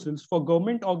proposals for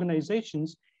government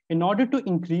organizations in order to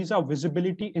increase our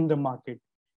visibility in the market.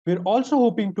 We're also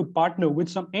hoping to partner with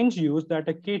some NGOs that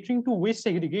are catering to waste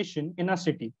segregation in our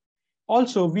city.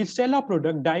 Also, we'll sell our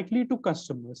product directly to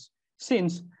customers.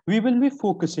 Since we will be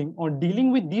focusing on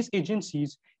dealing with these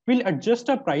agencies, we'll adjust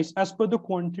our price as per the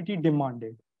quantity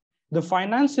demanded. The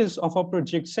finances of our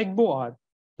project Segbo are,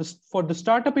 for the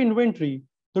startup inventory,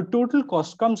 the total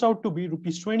cost comes out to be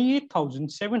rupees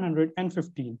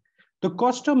 28,715. The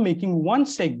cost of making one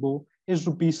Segbo is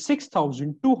rupees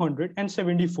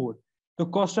 6,274. The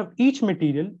cost of each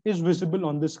material is visible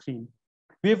on the screen.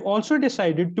 We have also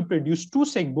decided to produce 2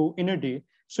 Segbo in a day.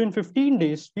 So in 15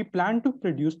 days, we plan to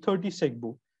produce 30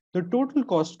 Segbo. The total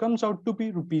cost comes out to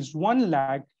be rupees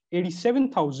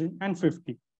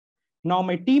 1,87,050. Now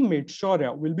my teammate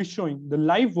Shaurya will be showing the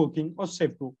live working of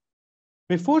Segbo.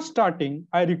 Before starting,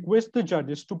 I request the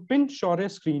judges to pin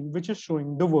Shaurya's screen, which is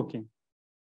showing the working.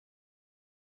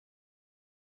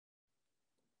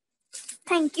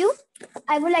 Thank you.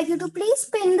 I would like you to please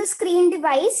pin the screen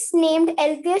device named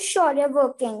LPS Shaurya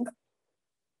working.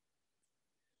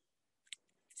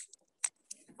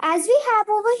 As we have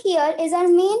over here is our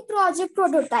main project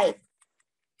prototype.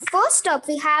 First up,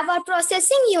 we have our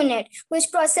processing unit,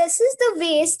 which processes the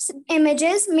waste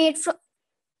images made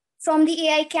from the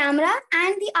AI camera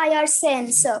and the IR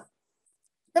sensor.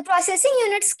 The processing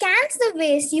unit scans the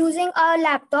waste using a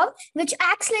laptop, which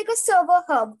acts like a server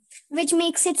hub, which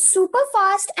makes it super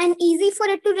fast and easy for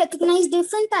it to recognize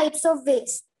different types of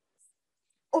waste.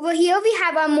 Over here, we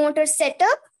have our motor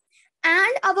setup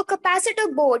and our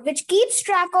capacitor board, which keeps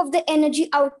track of the energy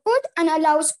output and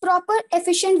allows proper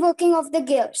efficient working of the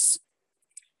gears.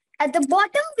 At the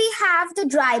bottom, we have the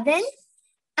dry bin,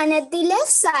 and at the left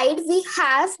side, we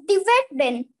have the wet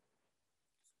bin.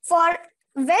 For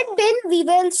wet bin, we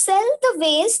will sell the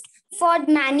waste for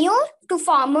manure to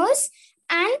farmers,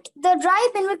 and the dry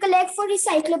bin will collect for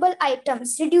recyclable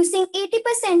items, reducing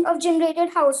 80% of generated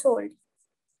household.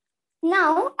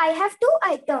 Now, I have 2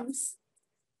 items.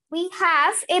 We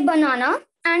have a banana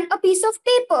and a piece of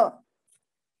paper.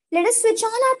 Let us switch on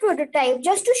our prototype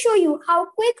just to show you how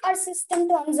quick our system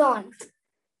turns on.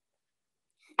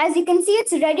 As you can see,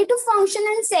 it's ready to function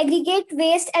and segregate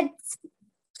waste at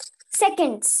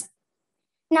seconds.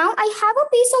 Now I have a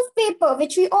piece of paper,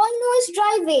 which we all know is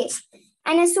dry waste.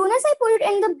 And as soon as I put it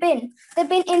in the bin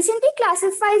instantly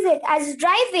classifies it as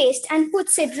dry waste and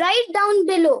puts it right down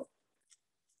below.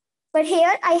 But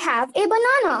here I have a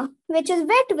banana, which is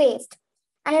wet waste.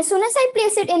 And as soon as I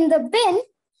place it in the bin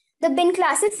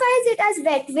classifies it as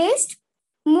wet waste,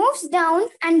 moves down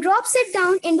and drops it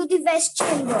down into the waste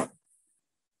chamber.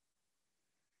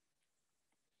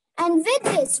 And with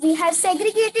this, we have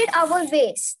segregated our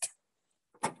waste.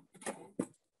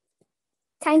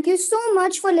 Thank you so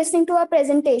much for listening to our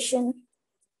presentation.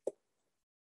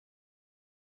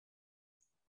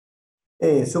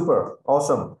 Hey, super,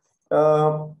 awesome.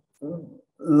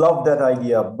 Love that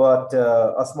idea, but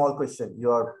a small question.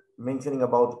 You are mentioning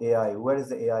about AI. Where is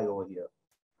the AI over here?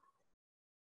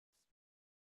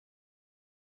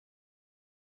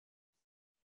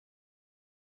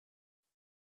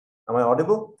 Am I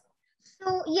audible?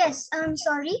 So yes, I'm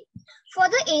sorry. For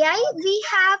the AI, we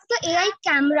have the AI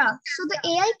camera. So the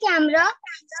AI camera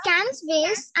scans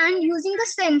waste and using the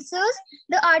sensors,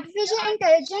 the artificial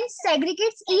intelligence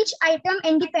segregates each item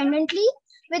independently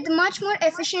with much more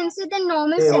efficiency than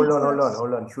normal sensors.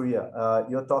 Hold on, Shurya.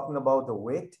 You're talking about the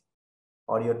weight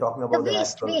or you're talking about the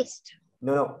waste?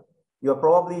 No. You're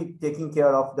probably taking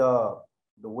care of the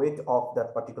weight of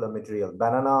that particular material.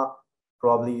 Banana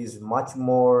probably is much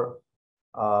more,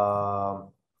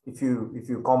 if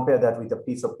you compare that with a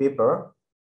piece of paper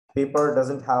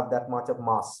doesn't have that much of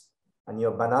mass, and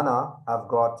your banana have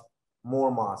got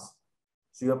more mass.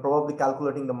 So you're probably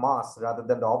calculating the mass rather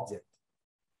than the object.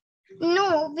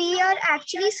 No, we are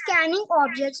actually scanning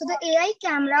objects. So the AI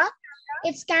camera,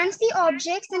 it scans the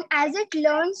objects, and as it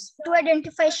learns to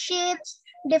identify shapes,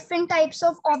 different types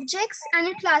of objects, and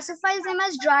it classifies them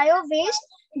as dry or waste,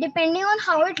 depending on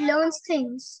how it learns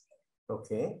things.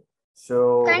 Okay.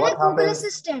 So Kind what of Google happens?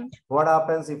 Assistant. What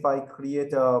happens if I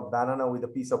create a banana with a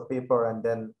piece of paper and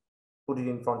then put it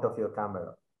in front of your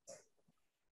camera?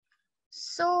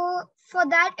 So for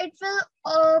that, it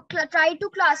will try to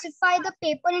classify the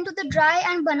paper into the dry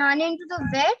and banana into the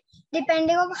wet,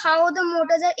 depending on how the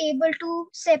motors are able to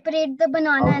separate the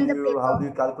banana and the paper. How do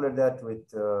you calculate that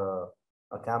with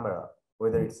a camera?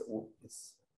 Whether it's a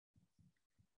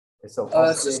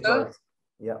Sir,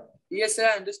 yeah. Yes, sir,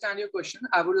 I understand your question.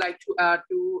 I would like to add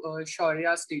to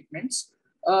Shaurya's statements.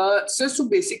 So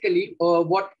basically,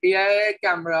 what AI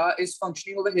camera is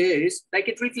functioning over here is like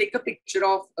it will click a picture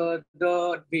of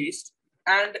the waste,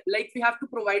 and like we have to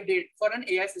provide data for an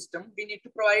AI system. We need to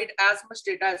provide as much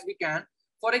data as we can.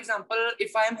 For example,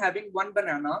 if I am having one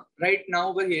banana right now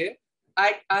over here,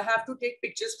 I have to take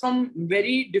pictures from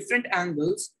very different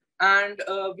angles, and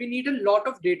we need a lot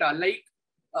of data. Like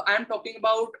I am talking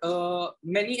about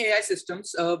many AI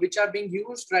systems which are being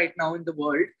used right now in the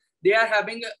world. They are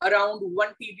having around 1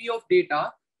 TB of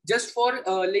data just for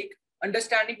like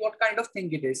understanding what kind of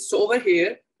thing it is. So over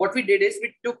here, what we did is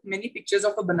we took many pictures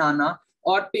of a banana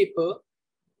or paper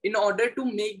in order to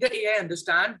make the AI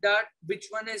understand that which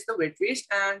one is the wet waste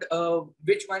and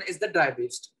which one is the dry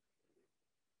waste.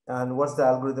 And what's the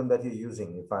algorithm that you're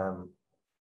using?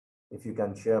 If you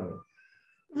can share me.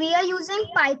 We are using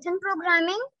Python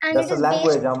programming, and that's it a is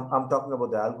language. based... I'm talking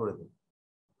about the algorithm.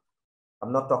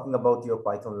 I'm not talking about your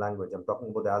Python language. I'm talking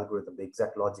about the algorithm, the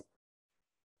exact logic.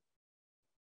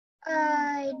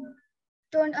 I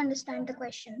don't understand the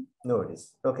question. No, it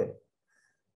is. Okay.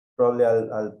 Probably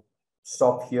I'll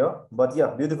stop here. But yeah,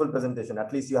 beautiful presentation.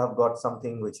 At least you have got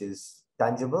something which is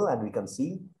tangible and we can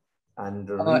see. And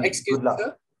really good luck.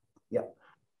 Sir?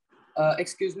 Yeah.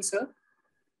 Excuse me, sir.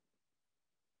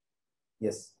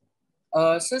 Yes.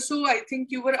 Sir, so I think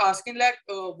you were asking like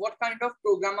what kind of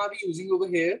program are we using over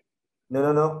here?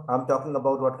 No. I'm talking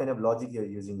about what kind of logic you're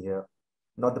using here,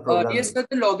 not the program. Yes, sir,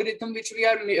 the logarithm which we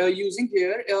are using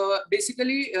here.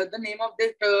 Basically, the name of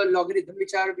this logarithm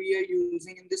which we are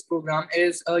using in this program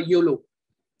is YOLO.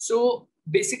 So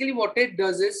basically what it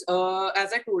does is,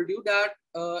 as I told you that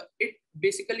it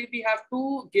basically we have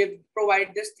to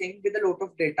provide this thing with a lot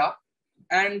of data.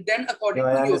 And then according to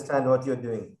I understand what you're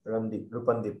doing,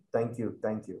 Rupandip. Thank you.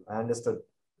 I understood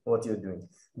what you're doing.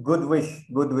 Good wish.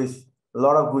 A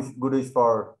lot of good wish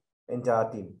for entire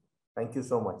team. Thank you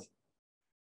so much.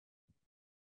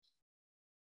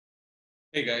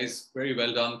 Hey guys, very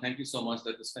well done. Thank you so much.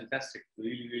 That was fantastic.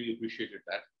 Really appreciated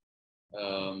that.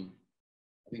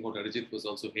 I think what Arijit was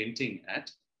also hinting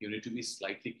at, you need to be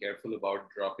slightly careful about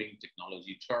dropping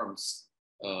technology terms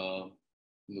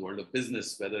in the world of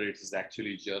business, whether it is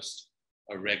actually just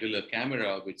a regular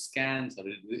camera which scans, or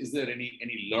is there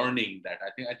any learning that I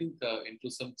think into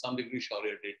some degree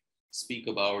Shaurya did speak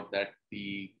about that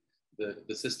the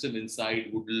system inside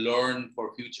would learn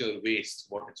for future waste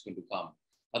what it's going to come.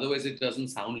 Otherwise, it doesn't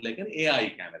sound like an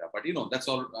AI camera. But you know, that's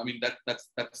all. I mean,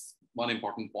 that's one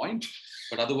important point.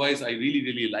 But otherwise, I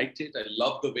really liked it. I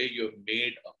love the way you have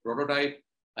made a prototype.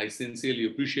 I sincerely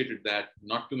appreciated that.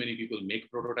 Not too many people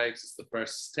make prototypes. It's the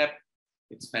first step.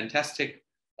 It's fantastic.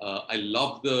 I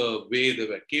love the way there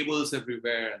were cables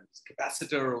everywhere, and there's a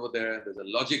capacitor over there, and there's a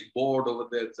logic board over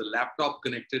there. There's a laptop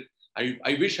connected.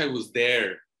 I wish I was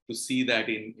there to see that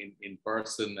in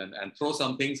person and throw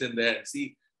some things in there and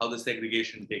see how the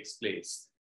segregation takes place.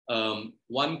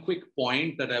 One quick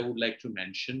point that I would like to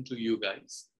mention to you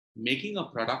guys: making a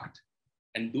product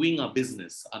and doing a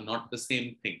business are not the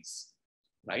same things.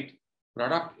 Right?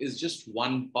 Product is just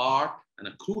one part and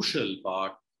a crucial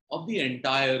part of the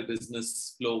entire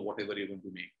business flow, whatever you're going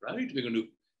to make, right? We're going to,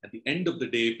 at the end of the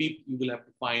day, you will have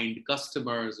to find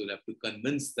customers, you'll have to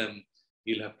convince them,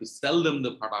 you'll have to sell them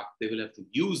the product, they will have to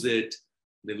use it,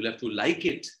 they will have to like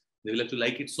it, they will have to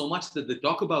like it so much that they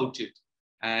talk about it,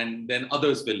 and then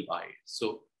others will buy it.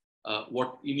 So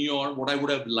what I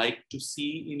would have liked to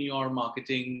see in your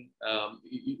marketing,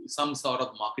 some sort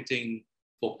of marketing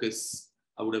focus.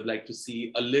 I would have liked to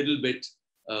see a little bit,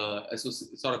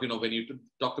 sort of, you know, when you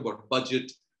talked about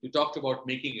budget, you talked about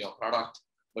making your product,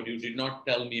 but you did not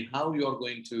tell me how you're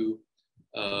going to,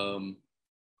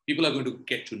 people are going to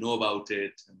get to know about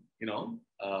it, you know,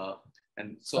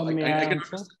 and so I can,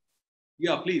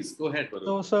 yeah, please go ahead.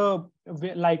 So, sir,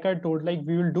 like I told, like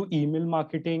we will do email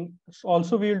marketing.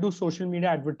 Also, we will do social media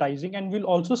advertising, and we'll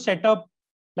also set up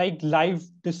like live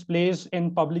displays in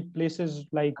public places.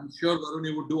 Like, I'm sure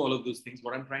Varun would do all of those things.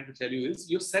 What I'm trying to tell you is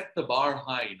you set the bar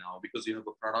high now because you have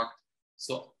a product.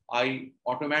 So I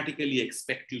automatically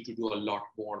expect you to do a lot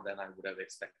more than I would have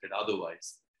expected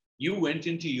otherwise. You went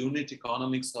into unit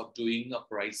economics of doing a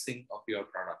pricing of your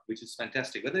product, which is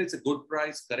fantastic. Whether it's a good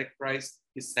price, correct price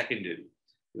is secondary.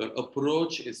 Your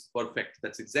approach is perfect.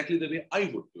 That's exactly the way I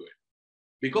would do it.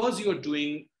 Because you're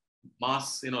doing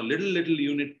mass, little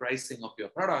unit pricing of your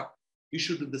product, you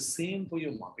should do the same for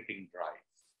your marketing drive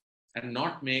and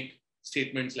not make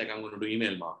statements like I'm going to do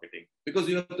email marketing, because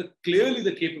you have clearly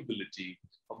the capability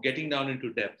of getting down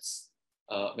into depths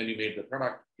when you made the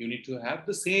product. You need to have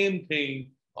the same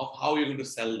thing of how you're going to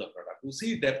sell the product.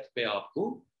 उसी depth पे आपको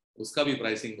उसका भी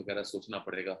pricing वगैरह सोचना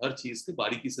पड़ेगा. हर चीज के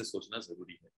बारीकी से सोचना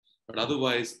जरूरी है. But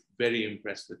otherwise, very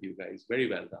impressed with you guys. Very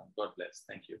well done. God bless.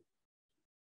 Thank you.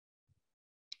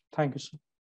 Thank you, sir.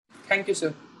 Thank you,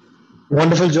 sir.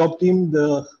 Wonderful job, team.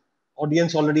 The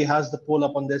audience already has the poll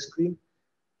up on their screen.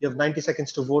 You have 90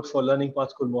 seconds to vote for Learning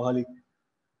Path School Mohali.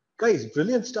 Guys,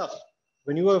 brilliant stuff.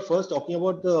 When you were first talking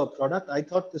about the product, I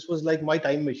thought this was like my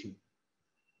time machine.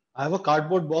 I have a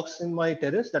cardboard box in my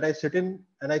terrace that I sit in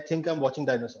and I think I'm watching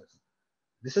dinosaurs.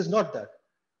 This is not that.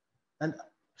 And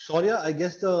Shaurya, I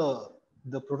guess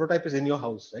the prototype is in your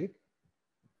house, right?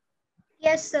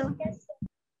 Yes, sir. Yes, sir.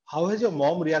 How has your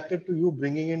mom reacted to you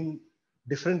bringing in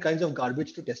different kinds of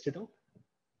garbage to test it out?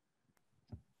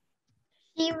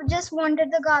 He just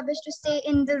wanted the garbage to stay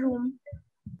in the room.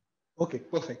 Okay,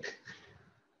 perfect.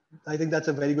 I think that's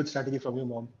a very good strategy from your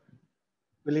mom.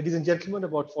 Well, ladies and gentlemen,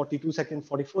 about 44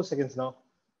 seconds now.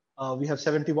 We have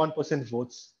 71%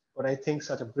 votes, but I think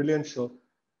such a brilliant show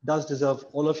does deserve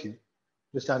all of you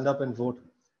to stand up and vote.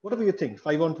 Whatever you think,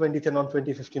 5 on 20, 10 on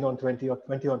 20, 15 on 20, or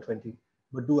 20 on 20,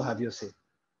 but do have your say.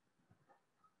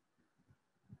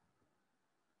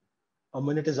 A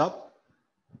minute is up.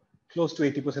 Close to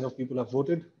 80% of people have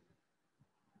voted.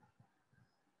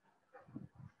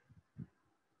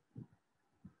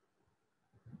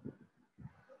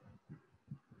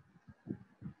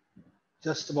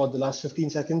 Just about the last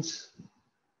 15 seconds.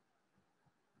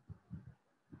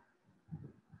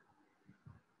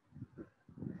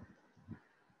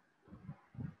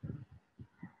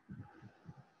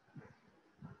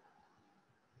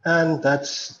 And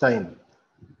that's time.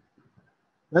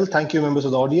 Well, thank you, members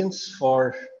of the audience,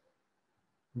 for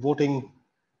voting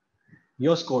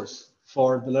your scores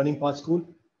for the Learning Path School.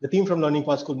 The team from Learning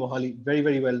Path School Mohali, very,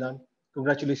 very well done.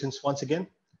 Congratulations once again.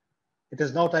 It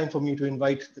is now time for me to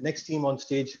invite the next team on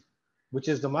stage, which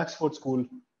is the Maxfort School,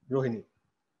 Rohini.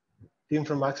 Team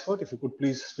from Maxfort, if you could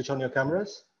please switch on your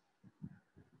cameras.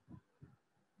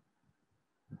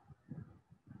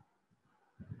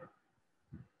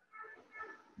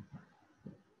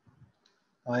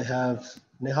 I have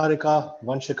Niharika,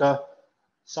 Vanshika,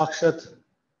 Sakshat,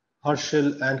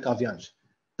 Harshil, and Kavyansh.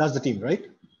 That's the team, right?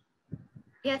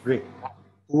 Yes. Great.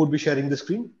 Who would be sharing the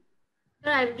screen? Sir,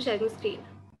 I will be sharing the screen.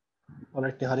 All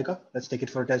right, Niharika, let's take it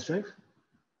for a test drive.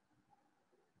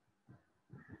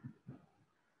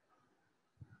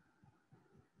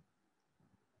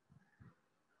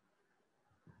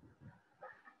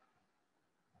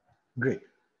 Great.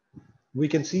 We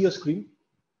can see your screen.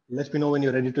 Let me know when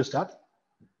you're ready to start.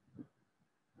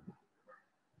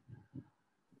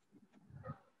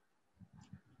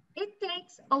 It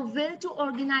takes a will to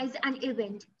organize an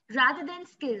event rather than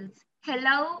skills.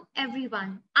 Hello,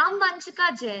 everyone. I'm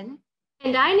Vanshika Jain.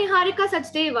 And I, Niharika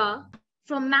Sachdeva,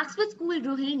 from Maxfort School,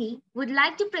 Rohini, would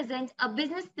like to present a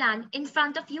business plan in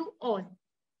front of you all.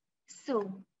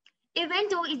 So,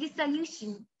 Evento is the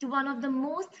solution to one of the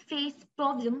most faced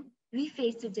problems we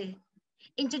face today.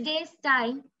 In today's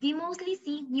time, we mostly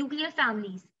see nuclear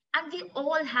families, and we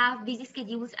all have busy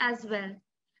schedules as well.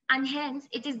 And hence,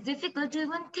 it is difficult to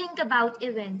even think about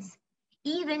events.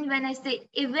 Even when I say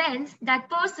events, that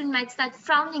person might start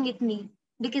frowning at me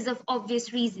because of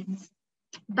obvious reasons.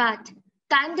 But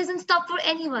time doesn't stop for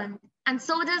anyone, and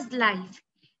so does life.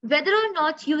 Whether or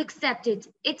not you accept it,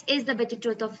 it is the bitter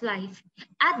truth of life.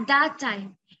 At that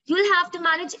time, you'll have to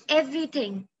manage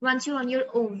everything once you're on your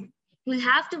own. You'll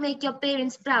have to make your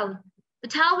parents proud.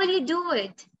 But how will you do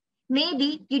it?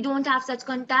 Maybe you don't have such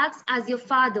contacts as your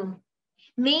father.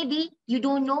 Maybe you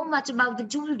don't know much about the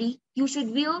jewelry you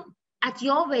should wear at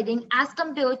your wedding as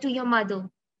compared to your mother.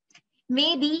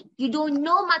 Maybe you don't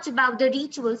know much about the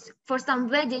rituals for some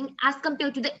wedding as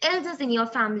compared to the elders in your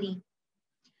family.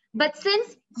 But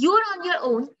since you're on your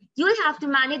own, you'll have to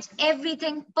manage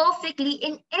everything perfectly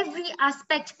in every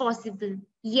aspect possible.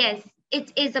 Yes,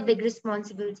 it is a big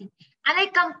responsibility, and I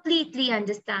completely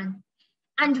understand.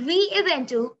 And we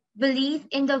Evento believe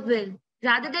in the will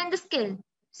rather than the skill.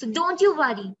 So don't you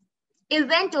worry.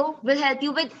 Evento will help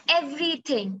you with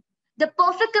everything, the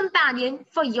perfect companion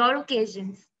for your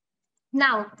occasions.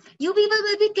 Now, you people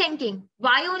will be thinking,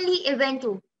 why only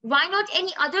Evento? Why not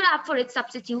any other app for its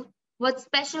substitute? What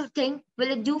special thing will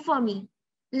it do for me?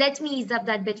 Let me ease up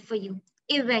that bit for you.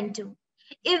 Evento.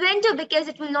 Evento, because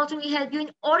it will not only help you in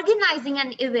organizing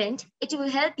an event, it will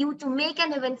help you to make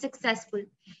an event successful.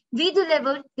 We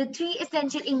deliver the 3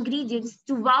 essential ingredients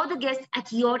to wow the guests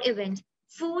at your event: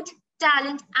 food,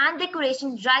 talent, and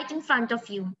decoration right in front of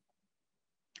you.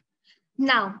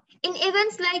 Now, in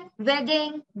events like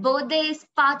wedding, birthdays,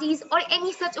 parties, or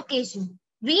any such occasion,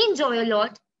 we enjoy a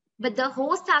lot, but the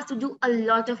host has to do a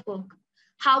lot of work.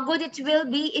 How good it will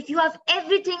be if you have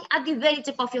everything at the very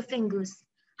tip of your fingers.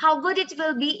 How good it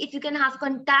will be if you can have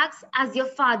contacts as your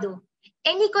father.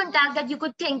 Any contact that you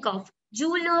could think of: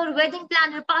 jeweler, wedding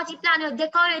planner, party planner,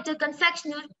 decorator,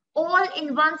 confectioner, all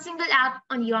in one single app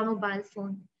on your mobile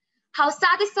phone. How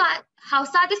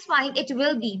satisfying it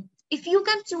will be if you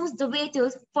can choose the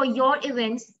waiters for your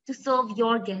events to serve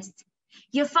your guests.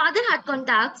 Your father had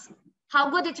contacts. How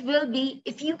good it will be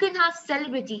if you can have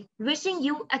celebrity wishing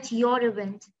you at your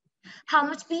event. How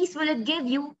much peace will it give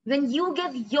you when you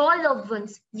give your loved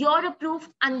ones your approved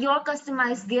and your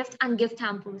customized gift and gift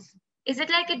hampers? Is it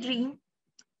like a dream?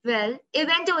 Well,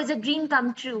 Evento is a dream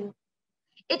come true.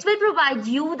 It will provide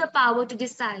you the power to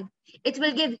decide. It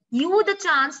will give you the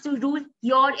chance to rule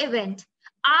your event.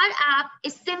 Our app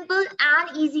is simple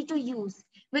and easy to use.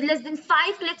 With less than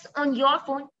 5 clicks on your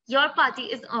phone, your party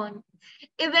is on.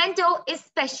 Evento is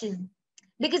special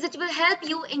because it will help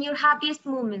you in your happiest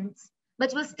moments,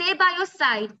 but will stay by your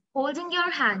side, holding your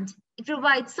hand. It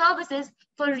provides services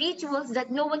for rituals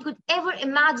that no one could ever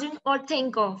imagine or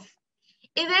think of.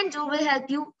 Evento will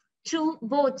help you through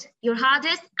both your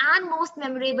hardest and most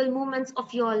memorable moments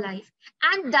of your life.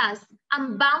 And thus,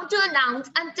 I'm bound to announce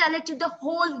and tell it to the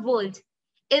whole world: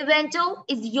 Evento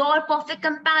is your perfect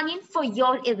companion for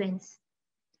your events.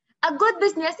 A good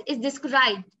business is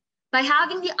described by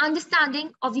having the understanding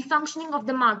of the functioning of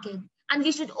the market. And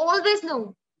we should always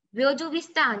know, where do we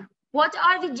stand? What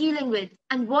are we dealing with?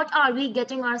 And what are we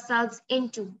getting ourselves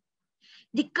into?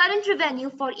 The current revenue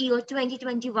for year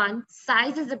 2021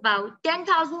 size is about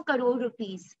 10,000 crore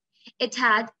rupees. It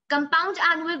had compound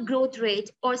annual growth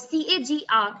rate, or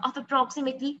CAGR, of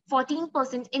approximately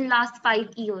 14% in last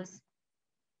 5 years.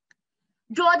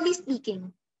 Broadly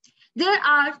speaking, there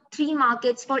are 3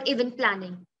 markets for event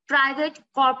planning: private,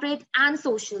 corporate, and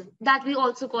social, that we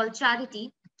also call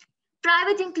charity.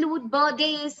 Private include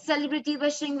birthdays, celebrity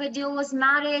wishing videos,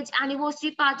 marriage,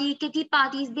 anniversary party, kitty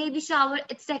parties, baby shower,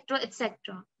 etc.,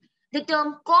 etc. The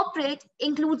term corporate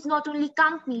includes not only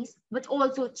companies, but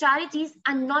also charities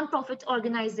and non-profit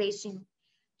organizations.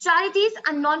 Charities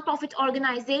and non-profit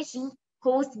organizations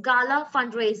host gala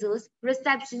fundraisers,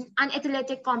 reception, and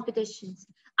athletic competitions,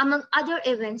 among other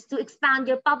events, to expand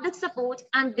their public support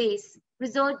and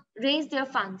raise their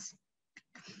funds.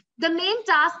 The main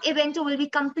task Evento will be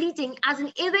completing as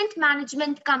an event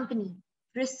management company: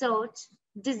 research,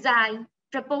 design,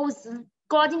 proposal,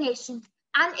 coordination,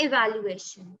 and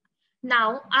evaluation. Now,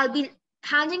 I'll be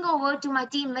handing over to my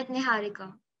teammate Niharika.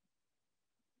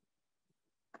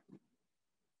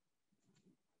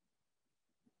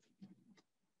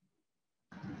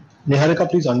 Niharika,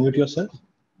 please unmute yourself.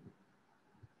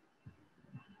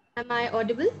 Am I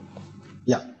audible?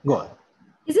 Yeah, go on.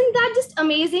 Isn't that just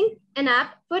amazing? An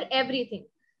app for everything.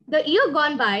 The year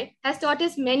gone by has taught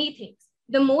us many things.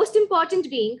 The most important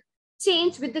being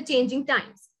change with the changing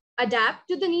times, adapt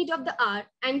to the need of the hour,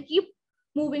 and keep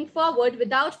moving forward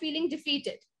without feeling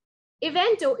defeated.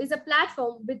 Evento is a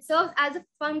platform which serves as a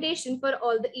foundation for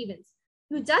all the events.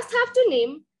 You just have to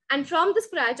name and from the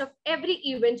scratch of every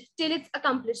event till its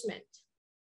accomplishment.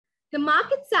 The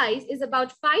market size is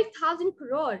about 5,000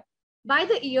 crore by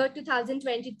the year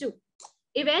 2022.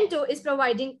 Evento is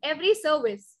providing every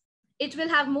service. It will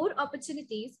have more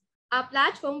opportunities. Our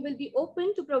platform will be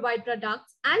open to provide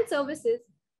products and services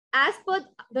as per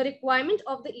the requirement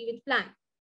of the event plan.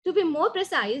 To be more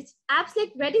precise, apps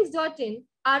like weddings.in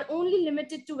are only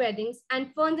limited to weddings,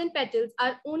 and ferns and petals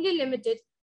are only limited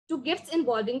to gifts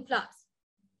involving flowers.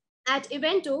 At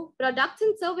Evento, products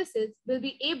and services will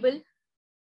be available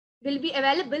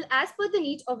as per the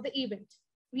need of the event.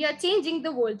 We are changing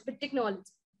the world with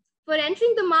technology. For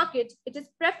entering the market, it is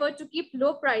preferred to keep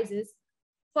low prices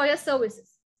for your services.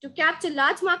 To capture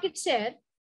large market share,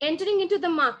 entering into the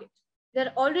market, there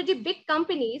are already big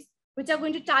companies which are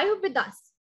going to tie up with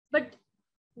us. But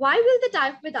why will they tie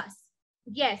up with us?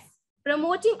 Yes,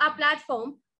 promoting our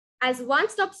platform as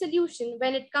one-stop solution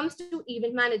when it comes to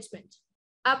event management.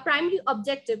 Our primary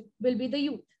objective will be the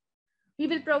youth. We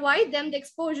will provide them the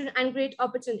exposure and great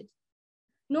opportunity.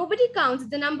 Nobody counts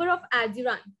the number of ads you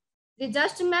run. They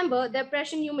just remember the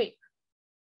impression you make.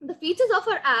 The features of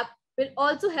our app will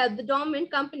also help the dormant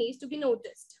companies to be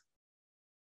noticed.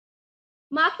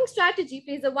 Marketing strategy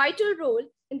plays a vital role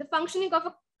in the functioning of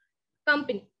a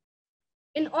company.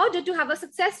 In order to have a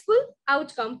successful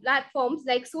outcome, platforms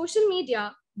like social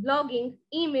media, blogging,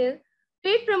 email,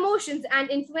 paid promotions, and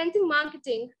influencing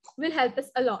marketing will help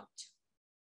us a lot.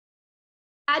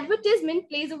 Advertisement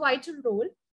plays a vital role,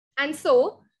 and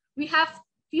so we have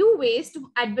few ways to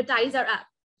advertise our app.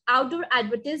 Outdoor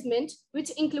advertisement,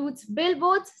 which includes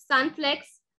billboards, sunflex,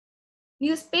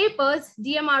 newspapers,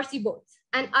 DMRC boards,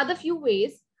 and other few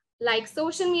ways like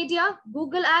social media,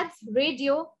 Google Ads,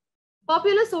 radio,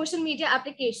 popular social media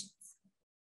applications.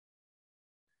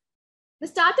 The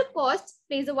startup cost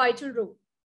plays a vital role.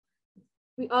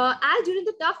 As during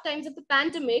the tough times of the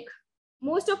pandemic,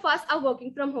 most of us are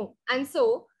working from home. And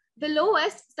so the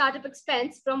lowest startup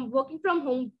expense from working from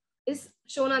home is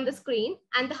shown on the screen,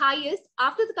 and the highest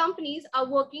after the companies are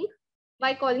working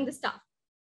by calling the staff.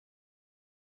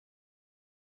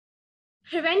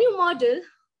 Revenue model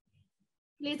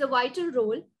plays a vital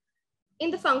role in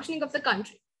the functioning of the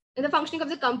country, in the functioning of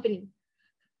the company.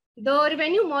 The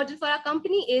revenue model for our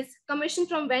company is commission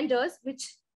from vendors,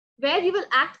 where we will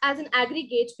act as an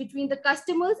aggregate between the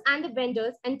customers and the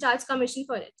vendors and charge commission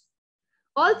for it.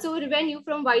 Also, revenue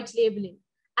from white labeling,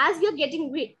 as we are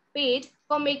getting paid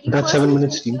for making that's 7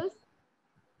 minutes, team.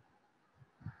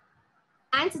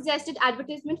 And suggested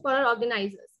advertisement for our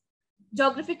organizers.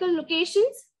 Geographical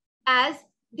locations, as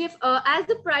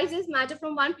the prices matter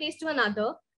from one place to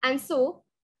another, and so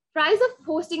price of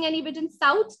hosting an event in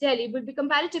South Delhi will be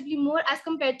comparatively more as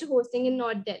compared to hosting in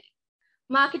North Delhi.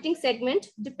 Marketing segment,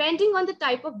 depending on the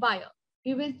type of buyer,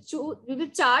 we will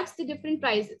charge the different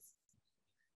prices.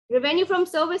 Revenue from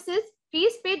services,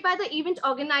 fees paid by the event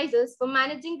organizers for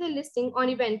managing the listing on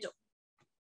Evento.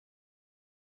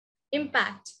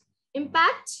 Impact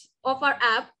of our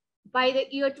app by the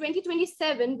year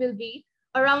 2027 will be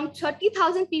around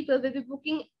 30,000 people will be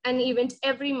booking an event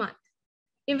every month.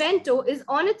 Evento is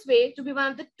on its way to be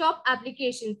one of the top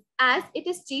applications as it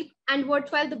is cheap and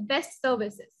worthwhile the best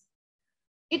services.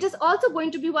 It is also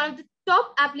going to be one of the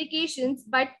top applications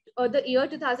by the year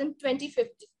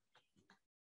 2050.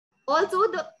 Also,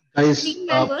 the team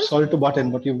members, sorry to butt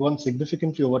in, but you've gone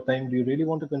significantly over time. Do you really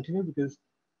want to continue? Because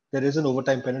there is an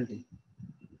overtime penalty.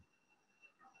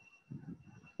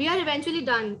 We are eventually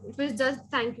done. It was just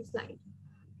thank you slide.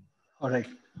 All right.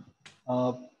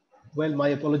 Well, my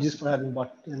apologies for having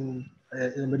butt in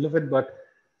the middle of it, but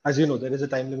as you know, there is a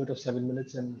time limit of 7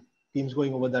 minutes and teams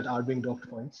going over that are being docked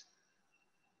points.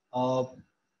 Mr.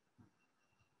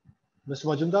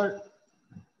 Majumdar,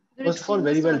 first of all,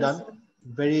 very well done.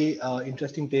 Very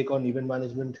interesting take on event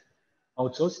management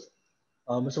outsourced.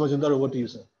 Mr. Majumdar, over to you,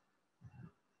 sir.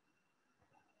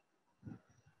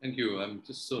 Thank you. I'm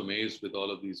just so amazed with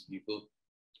all of these people.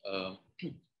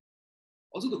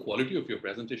 Also, the quality of your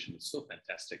presentation is so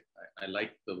fantastic. I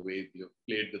like the way you've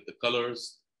played with the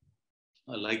colors.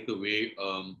 I like the way,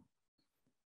 I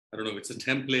don't know if it's a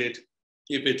template.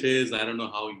 If it is, I don't know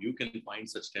how you can find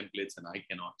such templates and I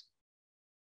cannot.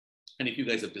 And if you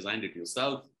guys have designed it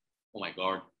yourself, oh my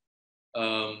God.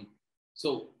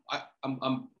 So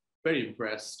I'm very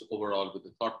impressed overall with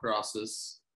the thought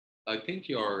process. I think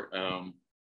your,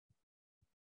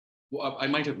 well, I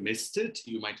might have missed it.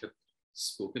 You might have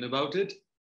spoken about it,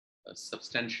 a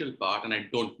substantial part, and I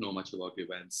don't know much about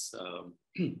events.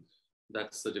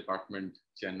 That's the department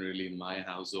generally in my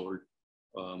household,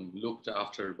 looked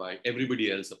after by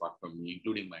everybody else apart from me,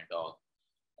 including my dog.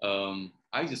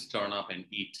 I just turn up and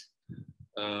eat.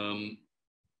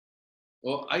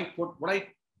 Well, what I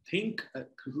think a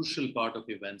crucial part of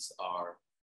events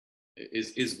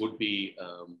would be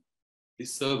the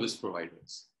service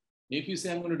providers. If you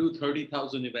say I'm going to do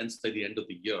 30,000 events by the end of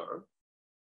the year,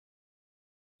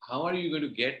 how are you going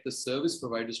to get the service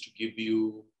providers to give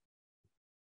you?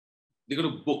 They're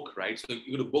going to book, right? So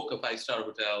you're going to book a 5-star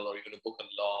hotel, or you're going to book a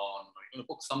lawn, or you're going to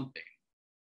book something.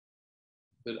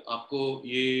 But aapko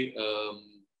ye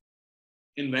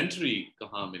inventory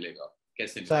kahan milega?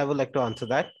 Kaise? So I would like to answer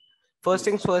that. First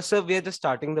things first, sir, we are just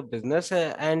starting the business.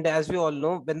 And as we all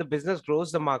know, when the business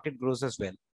grows, the market grows as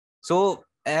well. So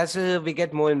as we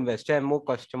get more investors and more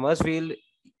customers, we'll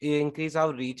increase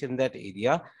our reach in that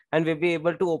area, and we'll be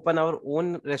able to open our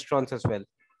own restaurants as well.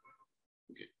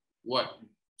 Okay. What?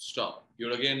 Stop.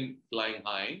 You're again flying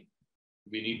high.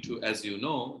 We need to, as you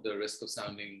know, the risk of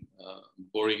sounding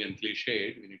boring and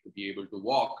cliched, we need to be able to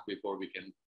walk before we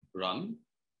can run.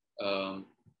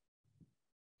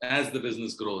 As the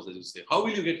business grows, as you say, how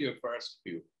will you get your first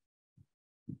few?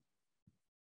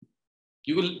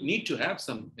 You will need to have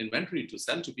some inventory to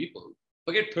sell to people.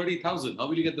 Forget 30,000. How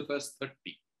will you get the first 30?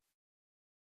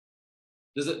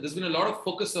 There's been a lot of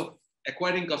focus of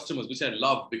acquiring customers, which I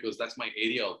love because that's my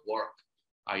area of work.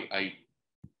 I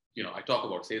talk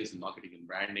about sales and marketing and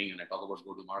branding, and I talk about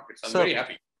go-to-market. So I'm very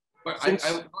happy. But I'm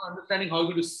not understanding how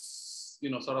you're going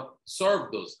to, sort of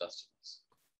serve those customers.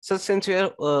 So since we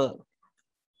are,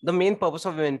 the main purpose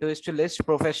of Evento is to list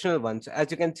professional ones.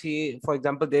 As you can see, for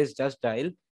example, there's Just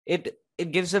Dial. It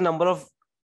gives a number of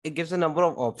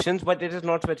options, but it is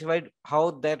not specified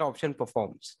how that option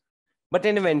performs. But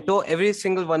in Evento, every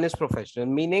single one is professional,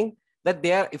 meaning that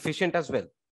they are efficient as well.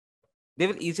 They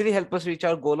will easily help us reach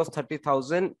our goal of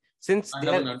 30,000 since I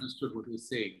haven't understood what you're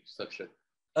saying, Sakshat.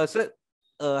 Sir,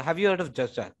 have you heard of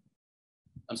Just Dial?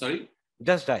 I'm sorry?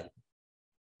 Just Dial.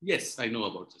 Yes, I know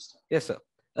about Just Dial. Yes, sir.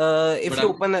 If but you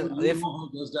open I don't know how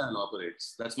Just Dial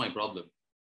operates. That's my problem.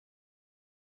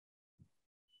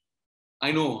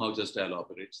 I know how Just Dial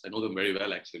operates. I know them very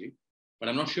well, actually. But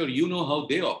I'm not sure you know how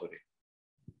they operate.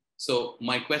 So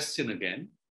my question again,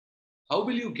 how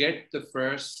will you get the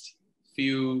first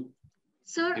few...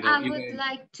 Sir, I would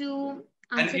like to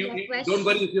answer your question. Don't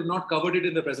worry if you've not covered it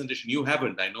in the presentation. You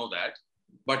haven't, I know that.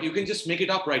 But you can just make it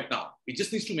up right now. It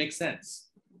just needs to make sense.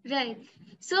 Right.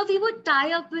 So we would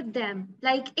tie up with them,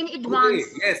 like in advance.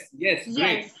 Okay. Yes,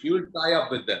 great. You will tie up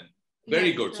with them.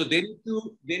 Very good. Sir. So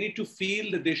they need to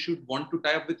feel that they should want to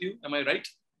tie up with you. Am I right?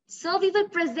 So we will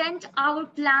present our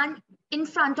plan in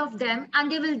front of them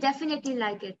and they will definitely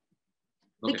like it.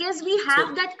 Okay. Because we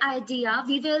have that idea,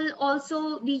 we will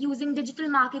also be using digital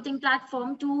marketing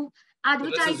platform to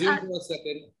advertise. So let's assume for a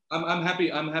second. I'm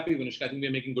happy, Vanishka. I think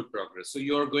we're making good progress. So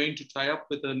you're going to tie up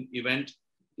with an event.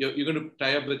 You're going to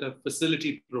tie up with a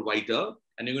facility provider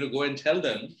and you're going to go and tell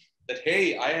them that,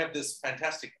 hey, I have this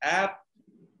fantastic app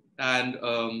and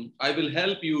I will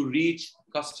help you reach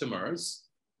customers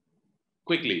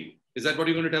quickly. Is that what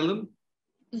you're going to tell them?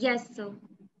 Yes, sir.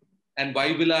 And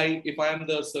why will I, if I am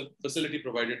the facility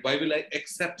provider, why will I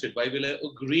accept it? Why will I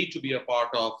agree to be a part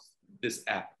of this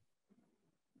app?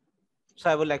 So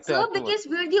I would like to... So because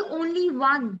we're the only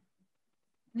one.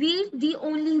 We're the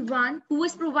only one who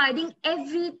is providing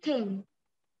everything.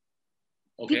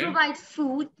 Okay. We provide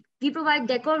food, we provide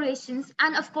decorations,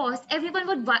 and of course, everyone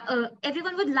would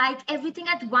like everything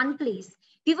at one place.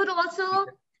 We would also...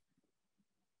 Okay.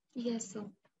 Yes, sir.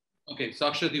 Okay,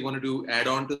 Sakshat, you want to add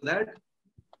on to that?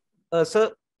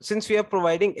 Sir, since we are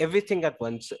providing everything at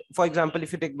once, for example,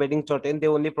 if you take wedding.in, they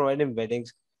only provide in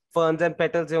weddings. Ferns and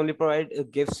petals, they only provide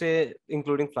gifts,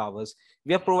 including flowers.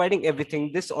 We are providing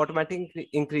everything. This automatically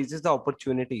increases the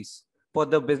opportunities for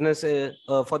the business,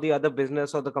 for the other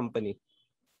business or the company.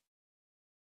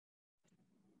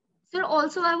 Sir,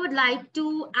 also I would like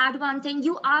to add one thing.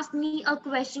 You asked me a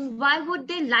question, why would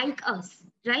they like us,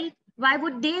 right? Why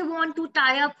would they want to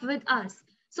tie up with us?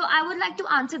 So I would like to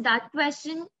answer that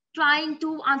question, trying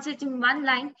to answer it in one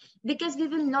line, because we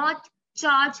will not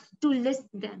charge to list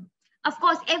them. Of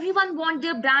course, everyone wants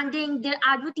their branding, their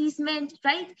advertisement,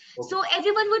 right? Okay. So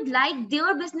everyone would like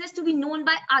their business to be known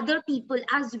by other people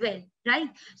as well, right?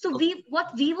 So okay.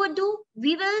 What we would do,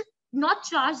 we will not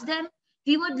charge them.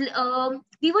 We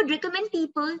would recommend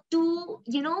people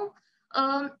to,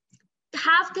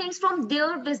 have things from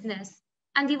their business,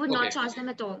 and we would not charge them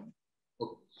at all.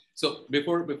 Okay. So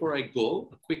before I go,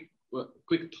 a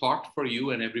quick thought for you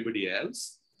and everybody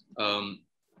else.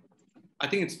 I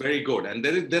think it's very good, and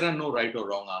there are no right or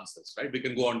wrong answers, right? We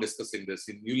can go on discussing this.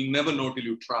 You'll never know till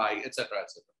you try, etc.,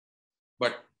 etc.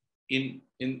 But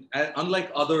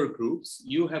unlike other groups,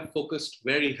 you have focused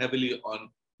very heavily on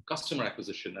customer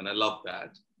acquisition, and I love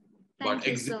that. But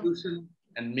execution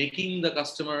and making the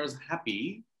customers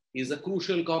happy is a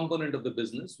crucial component of the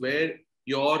business, where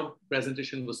your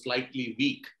presentation was slightly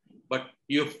weak, but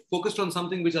you've focused on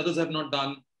something which others have not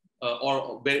done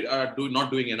or are not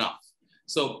doing enough.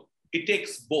 So it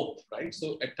takes both, right?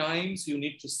 So at times you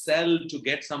need to sell to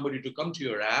get somebody to come to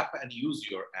your app and use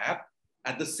your app.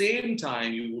 At the same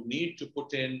time, you would need to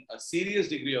put in a serious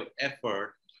degree of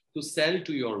effort to sell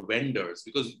to your vendors,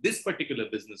 because this particular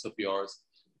business of yours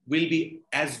will be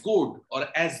as good or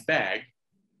as bad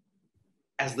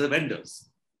as the vendors.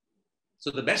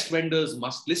 So the best vendors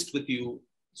must list with you.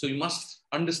 So you must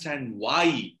understand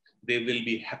why they will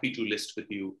be happy to list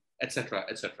with you, etc.,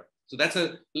 etc. So that's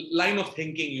a line of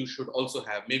thinking you should also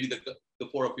have. Maybe the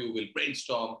four of you will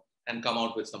brainstorm and come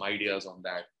out with some ideas on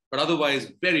that. But otherwise,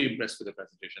 very impressed with the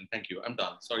presentation. Thank you. I'm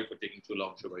done. Sorry for taking too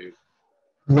long, Shubhayu.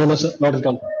 No, sir, not at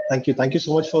all. Thank you. Thank you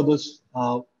so much for those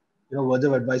words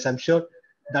of advice. I'm sure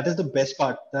that is the best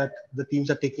part that the teams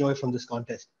are taking away from this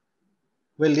contest.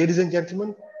 Well, ladies and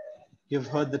gentlemen, you've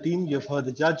heard the team, you've heard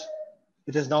the judge.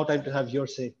 It is now time to have your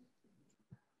say.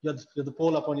 You have the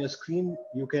poll up on your screen.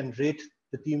 You can rate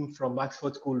the team from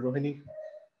Maxfort School, Rohini,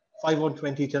 5 on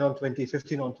 20, 10 on 20,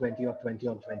 15 on 20, or 20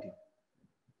 on 20.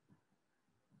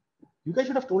 You guys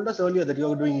should have told us earlier that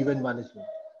you are doing event management.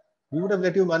 We would have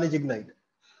let you manage Ignite.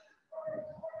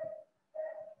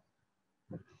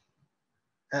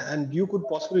 And you could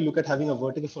possibly look at having a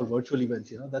vertical for virtual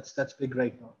events. You know, that's big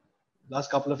right now. Last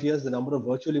couple of years, the number of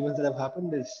virtual events that have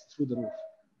happened is through the roof.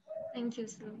 Thank you,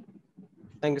 sir.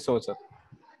 Thank you so much, sir.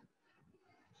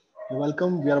 You're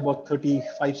welcome. We are about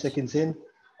 35 seconds in,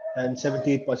 and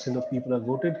 78% of people have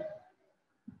voted.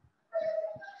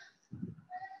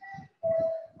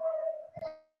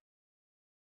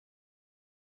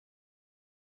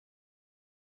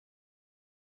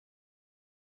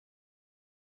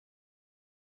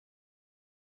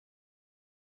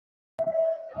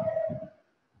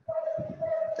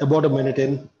 About a minute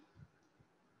in,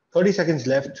 30 seconds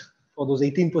left for those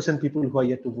 18% people who are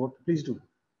yet to vote. Please do.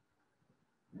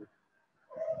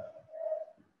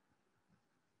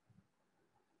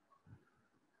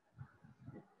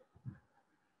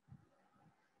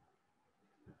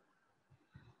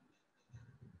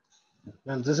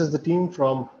 And this is the team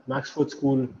from Maxfort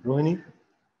School, Rohini.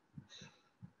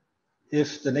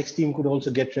 If the next team could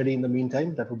also get ready in the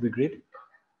meantime, that would be great.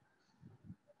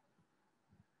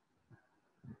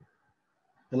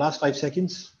 The last 5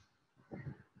 seconds.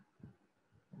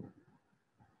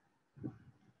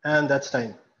 And that's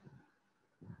time.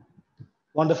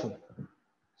 Wonderful.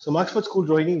 So Maxfort School,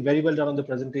 Rohini, very well done on the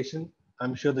presentation.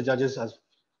 I'm sure the judges are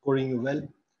scoring you well.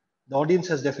 The audience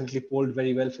has definitely polled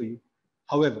very well for you.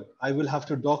 However, I will have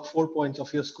to dock 4 points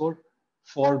of your score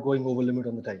for going over limit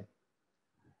on the time,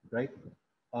 right?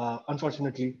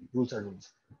 Unfortunately, rules are rules.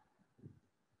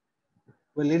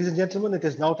 Well, ladies and gentlemen, it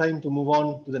is now time to move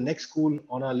on to the next school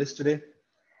on our list today,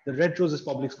 the Red Roses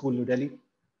Public School, New Delhi.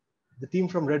 The team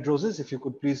from Red Roses, if you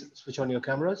could please switch on your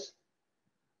cameras.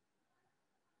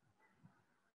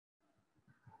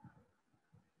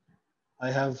 I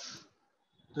have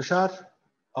Tushar,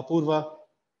 Apurva,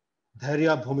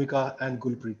 Dhairya, Bhumika, and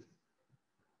Gulpreet.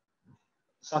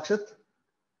 Sakshat,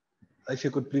 if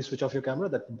you could please switch off your camera,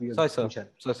 that would be a Sorry, sir.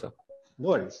 Sorry, sir. No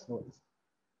worries, no worries.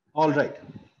 All right.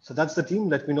 So that's the team.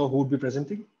 Let me know who would be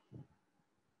presenting.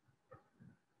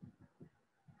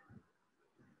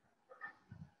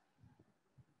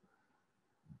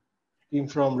 Team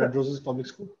from Red Roses Public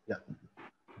School. Yeah.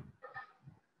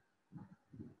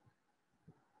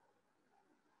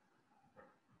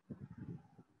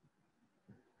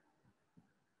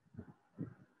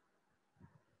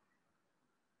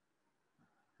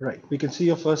 Right. We can see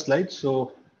your first slide.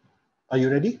 So are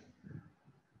you ready?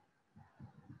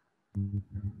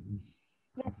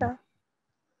 Yes, sir.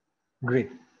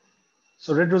 Great.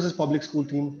 So Red Roses Public School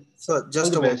team. So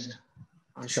just all the a best. moment.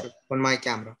 I should on my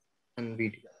camera and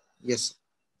video. Yes.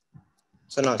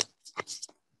 So now,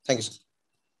 thank you, sir.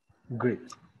 Great.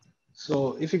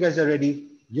 So if you guys are ready,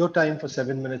 your time for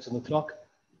 7 minutes on the clock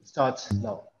starts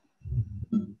now.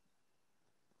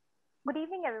 Good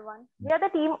evening, everyone. We are the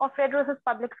team of Red Roses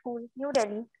Public School, New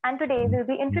Delhi, and today we'll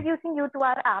be introducing you to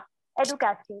our app,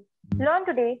 EduCascade. Learn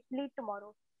today, lead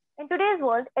tomorrow. In today's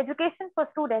world, education for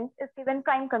students is given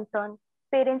prime concern.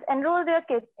 Parents enroll their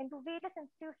kids into various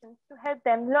institutions to help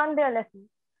them learn their lessons.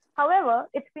 However,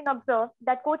 it's been observed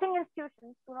that coaching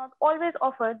institutions do not always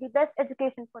offer the best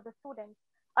education for the students,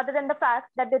 other than the fact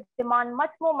that they demand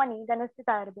much more money than is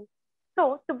desirable.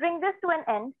 So to bring this to an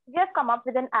end, we have come up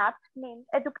with an app named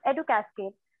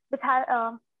EduCascade, which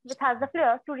has the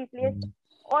flair to replace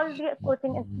all the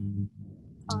coaching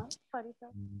institutions. Sorry, sir.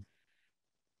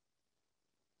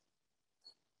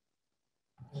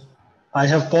 I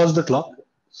have paused the clock.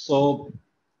 So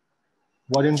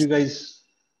why don't you guys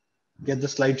get the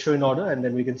slideshow in order and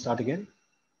then we can start again.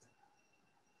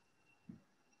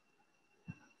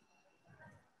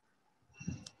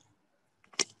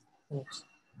 Yes.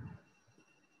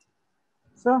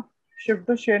 Sir, shift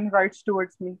the sharing rights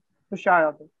towards me,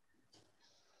 Tushar.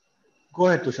 Go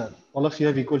ahead, Tushar. All of you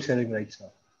have equal sharing rights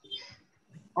now.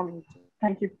 All right,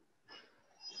 thank you.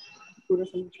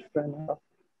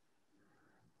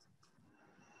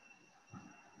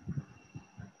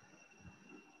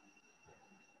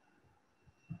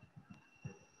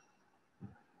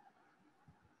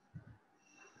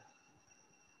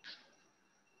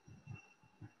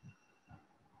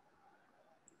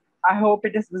 I hope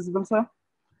it is visible, sir.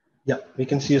 Yeah, we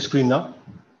can see your screen now.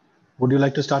 Would you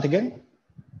like to start again?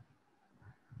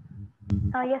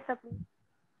 Yes, sir, please.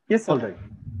 Yes, sir. All right.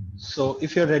 So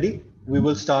if you're ready, we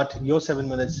will start your 7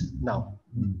 minutes now.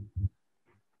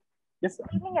 Yes, sir.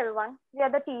 Good evening, everyone. We are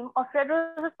the team of Red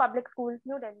Roses Public School,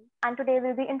 New Delhi, and today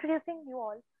we'll be introducing you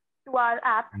all to our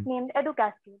app named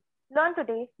EduCascade. Learn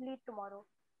today, lead tomorrow.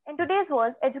 In today's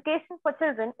world, education for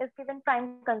children is given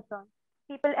prime concern.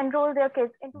 People enroll their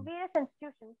kids into various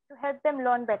institutions to help them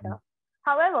learn better.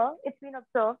 However, it's been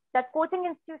observed that coaching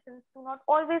institutions do not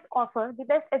always offer the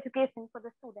best education for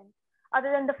the students,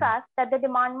 other than the fact that they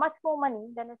demand much more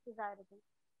money than is desirable.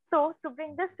 So, to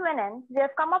bring this to an end, we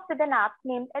have come up with an app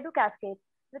named EduCascade,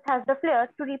 which has the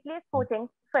flair to replace coaching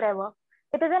forever.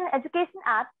 It is an education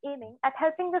app aiming at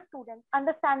helping the students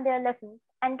understand their lessons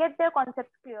and get their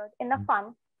concepts cleared in a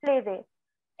fun, play way.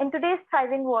 In today's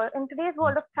world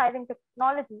of thriving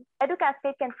technology,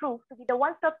 EduCascade can prove to be the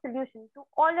one-stop solution to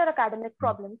all your academic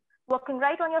problems, working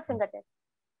right on your fingertips.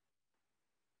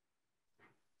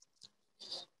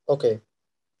 Okay,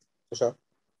 sure.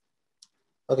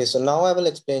 Okay, so now I will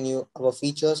explain you our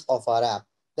features of our app.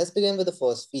 Let's begin with the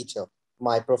first feature,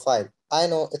 My Profile. I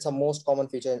know it's a most common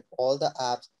feature in all the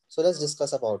apps, so let's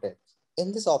discuss about it.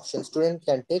 In this option, student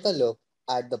can take a look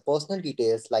at the personal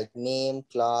details like name,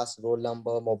 class, roll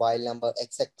number, mobile number,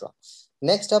 etc.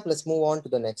 Next up, let's move on to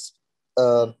the next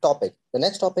topic. The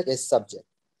next topic is subject.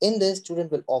 In this, student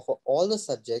will offer all the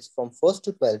subjects from 1st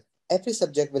to 12th. Every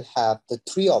subject will have the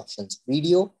 3 options,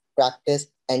 video, practice,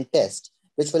 and test,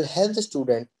 which will help the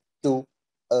student to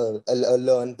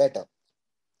learn better.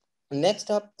 Next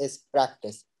up is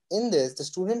practice. In this, the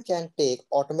student can take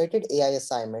automated AI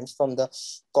assignments from the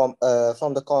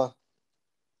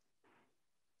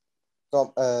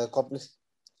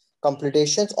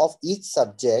completions of each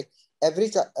subject. Every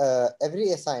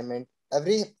assignment,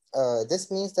 this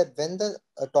means that when the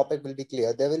topic will be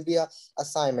clear, there will be a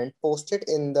assignment posted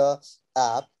in the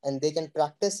app and they can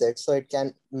practice it so it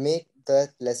can make the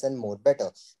lesson more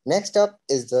better. Next up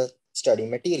is the study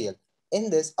material. In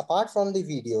this, apart from the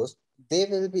videos, there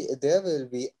will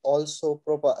be also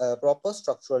proper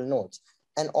structural notes.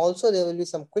 And also there will be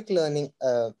some quick learning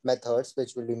methods,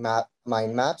 which will be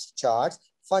mind maps, charts,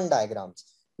 fun diagrams.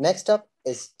 Next up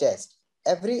is test.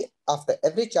 After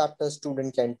every chapter,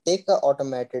 student can take an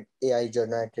automated AI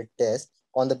generated test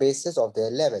on the basis of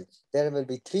their level. There will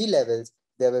be 3 levels.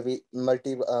 There will be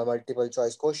multiple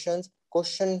choice questions,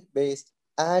 question based,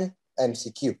 and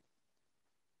MCQ.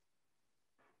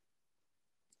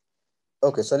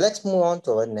 Okay, so let's move on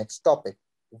to our next topic,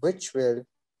 which will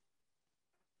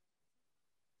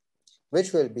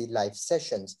be live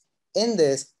sessions. In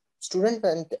this, student,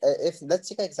 if let's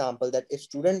take an example that if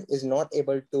student is not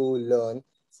able to learn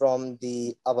from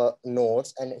our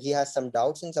notes and he has some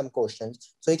doubts and some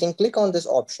questions, so he can click on this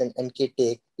option and can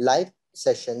take live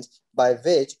sessions by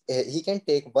which he can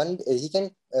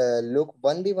look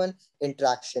 1v1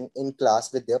 interaction in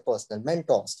class with their personal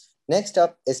mentors. Next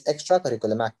up is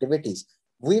extracurriculum activities.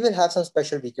 We will have some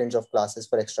special weekends of classes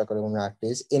for extracurriculum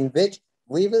activities in which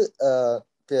we will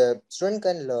student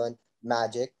can learn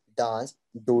magic, dance,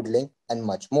 doodling, and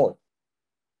much more.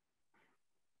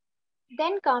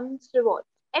 Then comes rewards.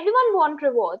 Everyone wants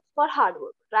rewards for hard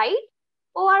work, right?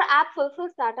 Oh, our app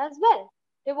fulfills that as well.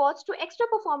 Rewards to extra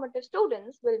performative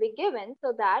students will be given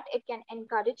so that it can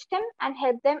encourage them and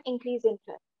help them increase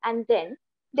interest. And then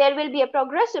there will be a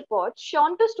progress report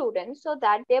shown to students so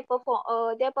that their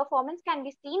performance can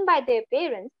be seen by their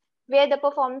parents, where the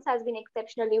performance has been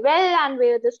exceptionally well and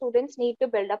where the students need to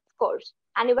build up scores.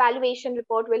 An evaluation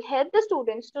report will help the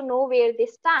students to know where they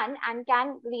stand and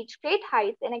can reach great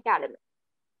heights in academics.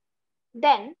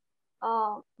 Then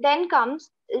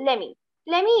comes Lemmy.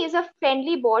 Lemmy is a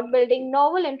friendly bot building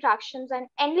novel interactions and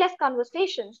endless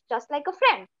conversations, just like a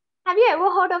friend. Have you ever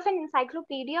heard of an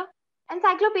encyclopedia?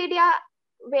 Encyclopedia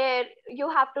where you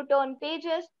have to turn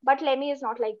pages, but Lemmy is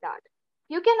not like that.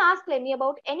 You can ask Lemmy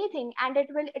about anything and it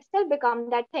will itself become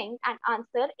that thing and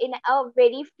answer in a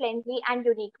very friendly and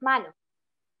unique manner.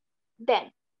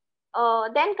 Then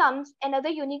comes another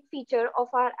unique feature of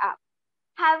our app.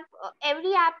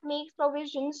 Every app makes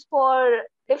provisions for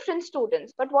different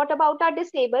students, but what about our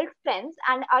disabled friends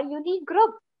and our unique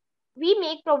group? We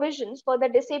make provisions for the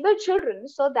disabled children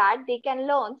so that they can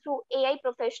learn through AI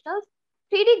professionals,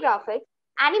 3D graphics,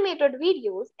 animated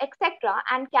videos, etc.,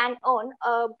 and can earn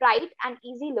a bright and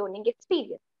easy learning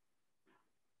experience.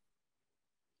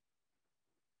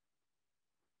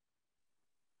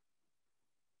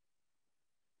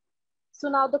 So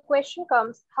now the question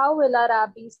comes, how will our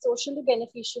app be socially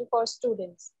beneficial for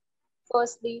students?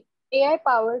 Firstly,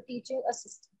 AI-powered teaching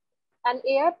assistant. An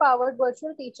AI-powered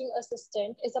virtual teaching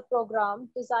assistant is a program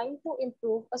designed to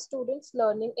improve a student's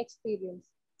learning experience.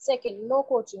 Second, no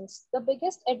coachings. The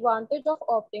biggest advantage of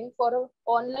opting for an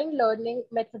online learning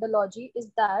methodology is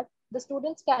that the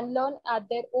students can learn at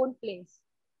their own pace.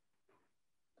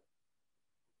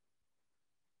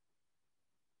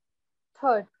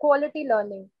 Third, quality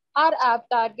learning. Our app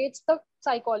targets the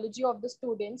psychology of the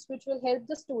students, which will help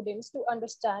the students to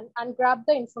understand and grab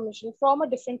the information from a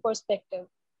different perspective.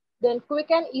 Then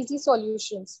quick and easy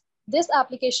solutions. This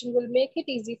application will make it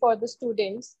easy for the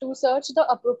students to search the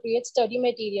appropriate study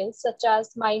materials such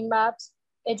as mind maps,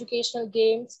 educational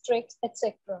games, tricks,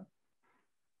 etc.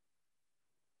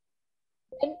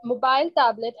 Then mobile,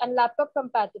 tablet, and laptop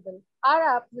compatible.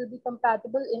 Our app will be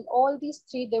compatible in all these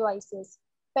three devices.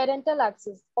 Parental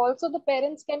access. Also, the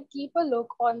parents can keep a look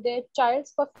on their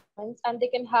child's performance and they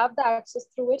can have the access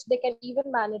through which they can even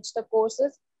manage the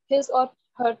courses his or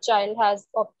her child has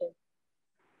opted.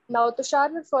 Now,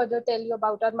 Tushar will further tell you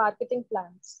about our marketing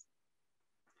plans.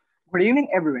 Good evening,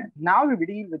 everyone. Now we will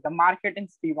deal with the marketing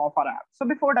scheme of our app. So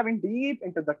before diving deep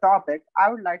into the topic,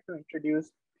 I would like to introduce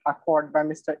a quote by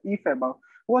Mr. E. Faber,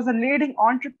 who was a leading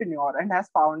entrepreneur and has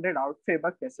founded out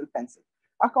Faber-Castell Pencil.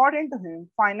 According to him,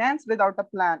 finance without a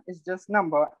plan is just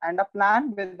number, and a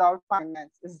plan without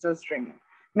finance is just dreaming.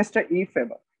 Mr. E.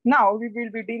 Faber. Now we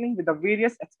will be dealing with the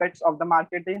various aspects of the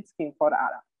marketing scheme for our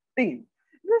app. Team.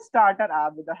 We'll start our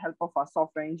app with the help of our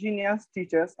software engineers,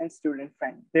 teachers, and student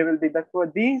friends. These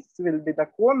will be the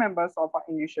core members of our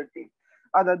initial team.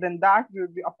 Other than that, we will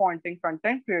be appointing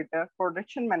content creators,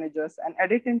 production managers, and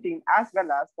editing team, as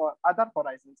well as for other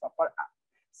horizons of our app.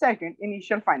 Second,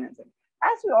 initial financing.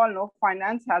 As we all know,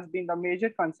 finance has been the major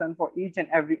concern for each and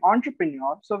every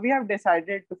entrepreneur. So we have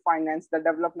decided to finance the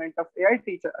development of AI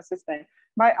teacher assistant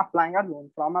by applying a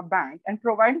loan from a bank and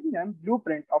providing them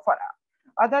blueprint of our app.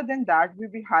 Other than that,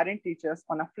 we'll be hiring teachers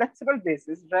on a flexible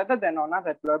basis rather than on a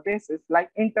regular basis,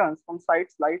 like interns from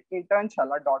sites like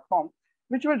internchala.com,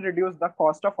 which will reduce the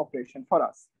cost of operation for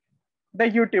us. The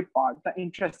YouTube part, the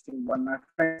interesting one, my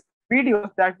friends.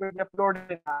 Videos that will be uploaded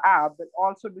in our app will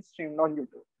also be streamed on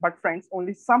YouTube. But friends,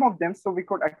 only some of them, so we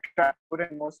could attract more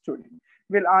and more students.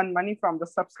 We'll earn money from the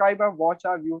subscriber, watch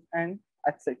our views, and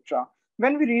etc.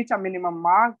 When we reach a minimum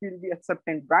mark, we'll be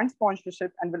accepting brand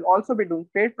sponsorship and will also be doing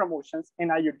paid promotions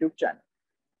in our YouTube channel.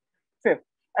 Fifth,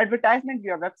 advertisement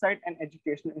via website and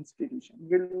educational institution.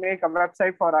 We'll make a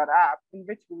website for our app in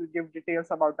which we will give details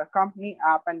about the company,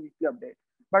 app, and weekly update.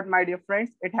 But my dear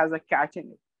friends, it has a catch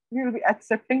in it. We will be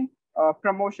accepting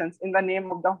promotions in the name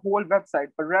of the whole website,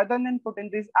 but rather than putting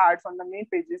these ads on the main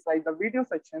pages like the video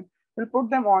section, we'll put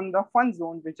them on the fun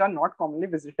zone, which are not commonly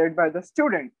visited by the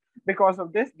student. Because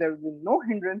of this, there will be no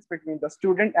hindrance between the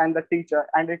student and the teacher,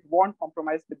 and it won't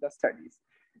compromise with the studies.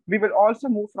 We will also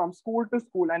move from school to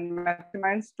school and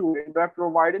maximize students by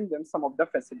providing them some of the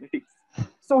facilities.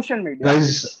 Social media.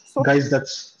 Guys,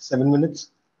 that's 7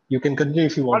 minutes. You can continue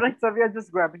if you want. All right, sir, we are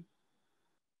just grabbing.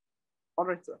 All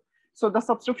right, sir. So the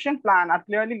subscription plan are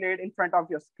clearly laid in front of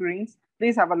your screens.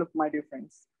 Please have a look, my dear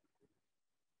friends.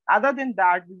 Other than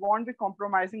that, we won't be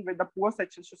compromising with the poor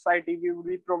section society. We will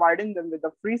be providing them with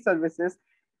the free services.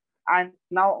 And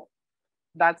now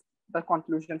that's the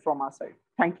conclusion from our side.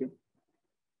 Thank you.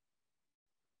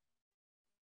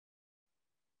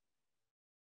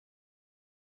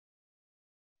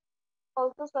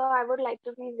 Also, sir, I would like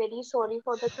to be very sorry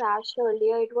for the crash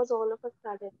earlier. It was all of a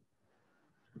sudden.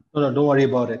 No, don't worry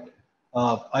about it.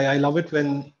 I love it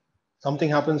when something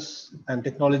happens and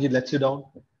technology lets you down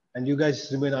and you guys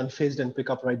remain unfazed and pick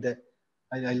up right there.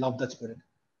 I love that spirit.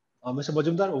 Mr.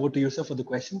 Majumdar, over to you, sir, for the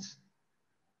questions.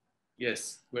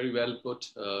 Yes, very well put,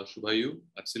 Shubhayu.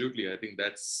 Absolutely. I think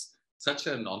that's such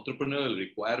an entrepreneurial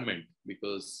requirement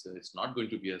because it's not going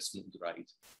to be a smooth ride.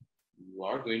 You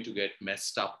are going to get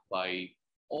messed up by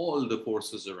all the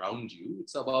forces around you.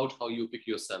 It's about how you pick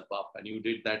yourself up, and you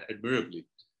did that admirably.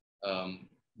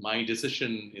 My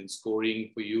decision in scoring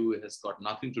for you has got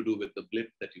nothing to do with the blip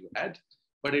that you had,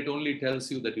 but it only tells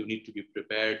you that you need to be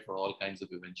prepared for all kinds of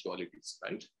eventualities,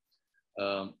 right?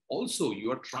 Also,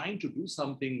 you are trying to do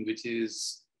something which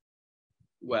is,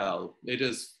 well, it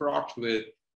is fraught with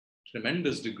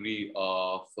tremendous degree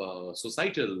of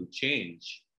societal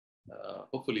change,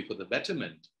 hopefully for the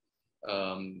betterment.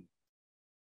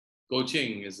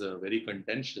 Coaching is a very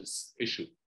contentious issue,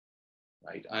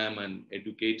 right? I am an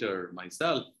educator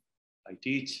myself. I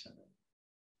teach,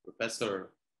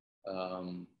 professor.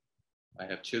 I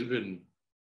have children.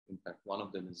 In fact, one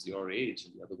of them is your age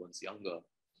and the other one's younger.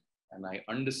 And I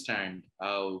understand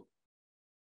how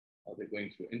they're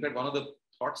going through. In fact, one of the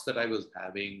thoughts that I was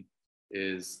having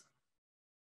is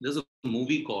there's a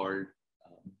movie called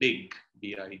Big,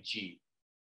 B-I-G.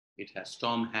 It has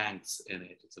Tom Hanks in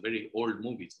it. It's a very old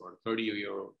movie. It's about a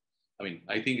 30-year-old. I mean,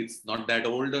 I think it's not that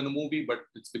old in the movie, but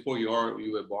it's before you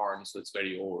were born, so it's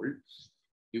very old.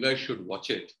 You guys should watch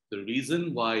it. The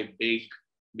reason why Big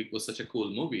was such a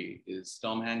cool movie is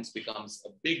Tom Hanks becomes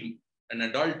an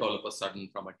adult all of a sudden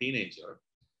from a teenager.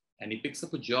 and he picks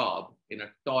up a job in a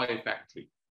toy factory.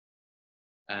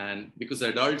 And because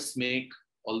adults make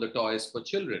all the toys for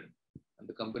children, and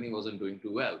the company wasn't doing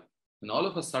too well. And all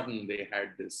of a sudden they had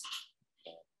this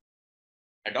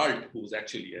adult who's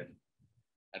actually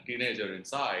a teenager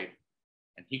inside,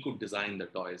 and he could design the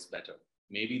toys better.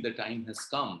 Maybe the time has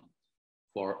come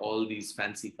for all these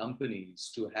fancy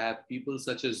companies to have people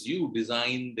such as you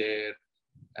design their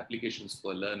applications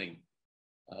for learning.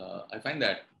 I find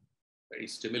that very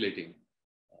stimulating.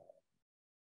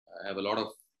 I have a lot of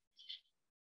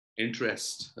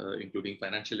interest, including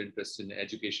financial interest in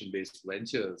education-based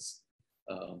ventures.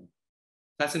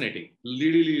 Fascinating,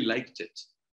 really liked it.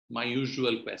 My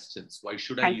usual questions: why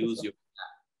should I use your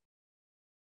app?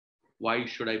 Why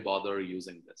should I bother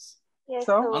using this? Yes,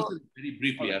 So answer it very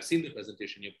briefly. I've seen the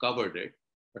presentation, you've covered it,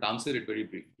 but answer it very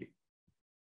briefly.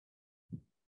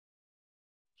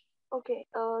 okay.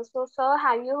 So sir,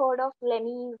 have you heard of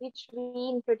Lemmy, which we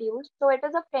introduced? So it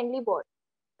is a friendly bot.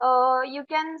 You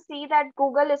can see that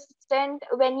Google Assistant,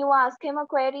 when you ask him a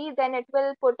query, then it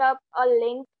will put up a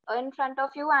link in front of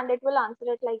you and it will answer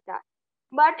it like that.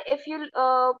 But if you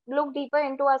look deeper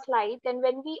into our slide, then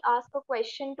when we ask a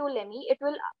question to Lemmy, it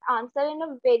will answer in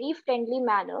a very friendly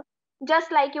manner,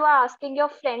 just like you are asking your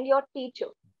friend, your teacher.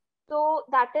 So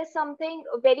that is something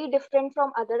very different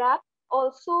from other apps.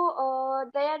 Also,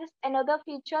 there is another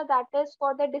feature that is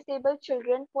for the disabled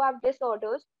children who have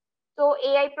disorders. So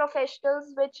AI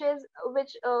professionals, which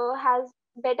has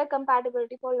better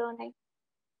compatibility for learning.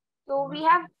 So we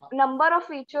have number of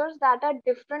features that are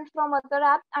different from other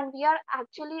apps, and we are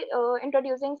actually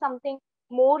introducing something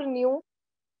more new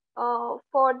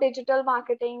for digital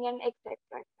marketing and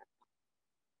etc.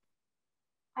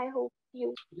 I hope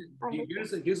you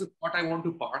understand. Here's a thought I want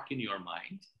to park in your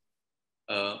mind.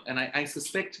 And I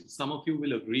suspect some of you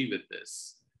will agree with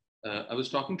this. I was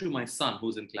talking to my son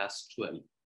who's in class 12,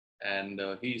 and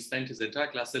he spent his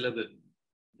entire class 11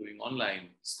 doing online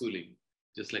schooling,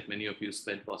 just like many of you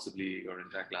spent possibly your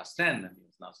entire class 10, and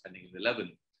he's now spending in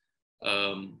 11.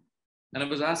 And I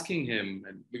was asking him,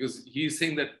 and because he's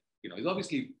saying that he's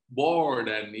obviously bored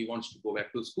and he wants to go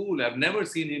back to school. I've never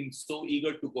seen him so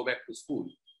eager to go back to school.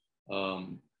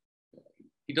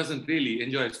 He doesn't really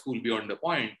enjoy school beyond the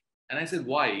point. And I said,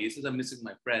 why? He says, I'm missing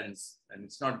my friends, and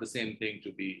it's not the same thing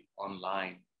to be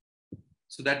online.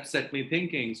 So that set me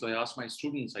thinking. So I asked my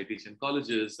students, I teach in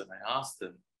colleges, and I asked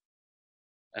them,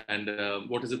 and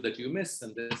what is it that you miss?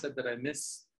 And they said that I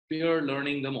miss peer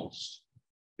learning the most.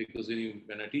 Because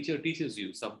when a teacher teaches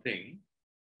you something,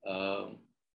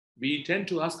 we tend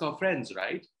to ask our friends,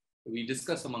 right? We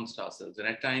discuss amongst ourselves, and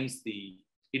at times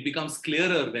it becomes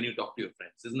clearer when you talk to your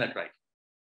friends. Isn't that right?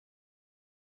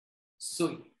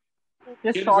 So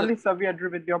yes, surely, sir, we agree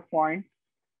with your point.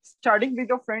 Studying with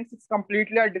your friends is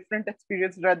completely a different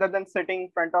experience rather than sitting in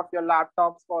front of your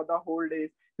laptops for the whole day.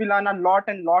 We learn a lot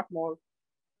and lot more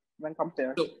when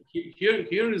compared. So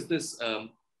here is this.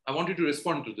 I wanted to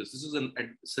respond to this. This is a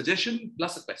suggestion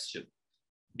plus a question.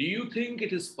 Do you think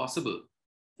it is possible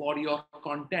for your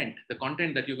content, the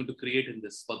content that you're going to create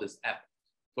for this app,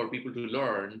 for people to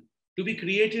learn, to be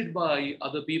created by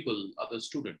other people, other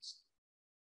students?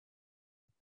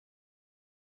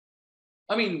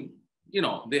 I mean,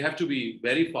 they have to be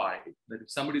verified that if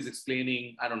somebody's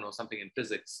explaining, I don't know, something in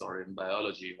physics or in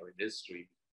biology or in history,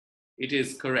 it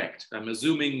is correct. I'm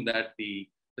assuming that the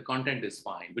content is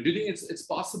fine. But do you think it's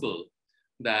possible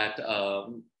that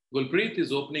Gulpreet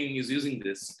is using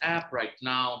this app right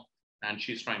now, and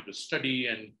she's trying to study,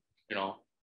 and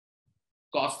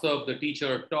Kaustav, the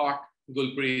teacher, taught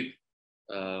Gulpreet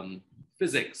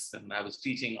physics, and I was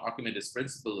teaching Archimedes'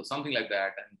 principle or something like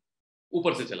that, and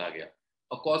ऊपर से चला गया.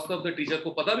 Of course, the teacher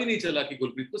को पता भी नहीं चला कि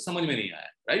गुलप्रीत को समझ में नहीं आया,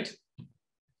 right?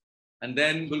 And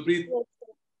then Gulpreet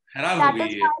हैरान हो That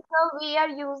गई. is why we are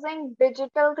using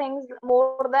digital things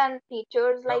more than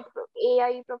teachers like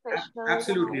AI professionals.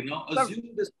 Absolutely. Now assume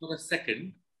this for a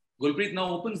second. Gulpreet now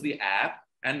opens the app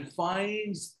and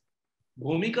finds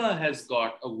Bhumika has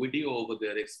got a video over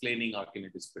there explaining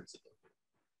Archimedes' principle.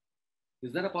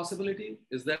 Is that a possibility?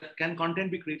 Can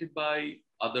content be created by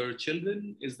other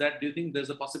children? Do you think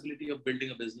there's a possibility of building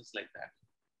a business like that?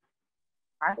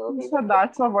 I think so.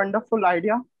 That's a wonderful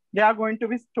idea. They are going to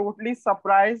be totally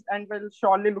surprised and will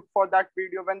surely look for that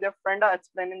video when their friend are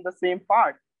explaining the same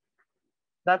part.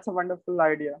 That's a wonderful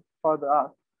idea for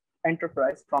the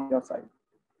enterprise from your side.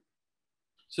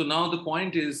 So now the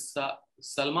point is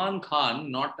Salman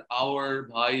Khan, not our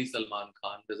bhai Salman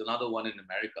Khan. There's another one in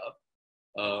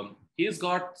America. He's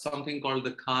got something called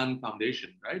the Khan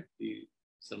Foundation, right? The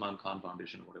Salman Khan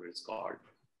Foundation, whatever it's called.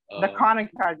 The Khan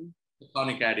Academy. The Khan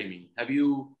Academy. Have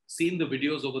you seen the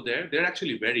videos over there? They're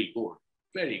actually very good.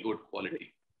 very good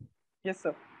quality. Yes,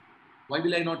 sir. Why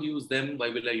will I not use them? Why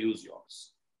will I use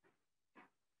yours?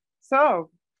 So,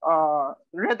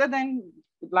 rather than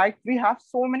like we have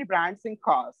so many brands in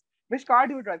cars, which car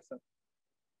do you drive, sir?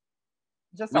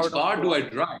 Just Which car do I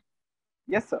drive?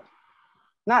 Yes, sir.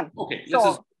 None. Okay,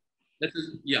 So,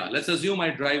 let's assume I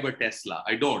drive a Tesla.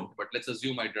 I don't, but let's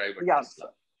assume I drive a Tesla. Sir.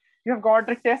 You have got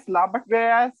a Tesla, but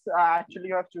whereas actually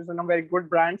you have chosen a very good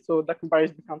brand, so the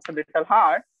comparison becomes a little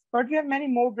hard. But we have many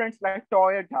more brands like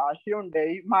Toyota,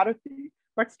 Hyundai, Maruti,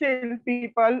 but still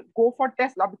people go for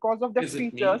Tesla because of the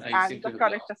features and the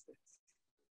characteristics.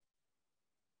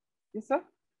 Yes, sir.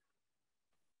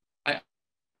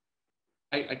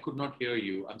 I could not hear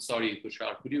you. I'm sorry,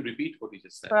 Tushar. Could you repeat what you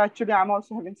just said? So actually, I'm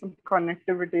also having some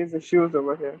connectivity issues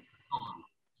over here.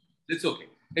 It's okay.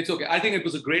 It's okay. I think it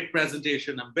was a great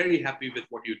presentation. I'm very happy with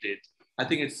what you did. I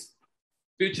think it's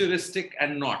futuristic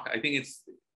and not. I think it's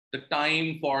the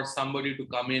time for somebody to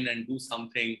come in and do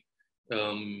something.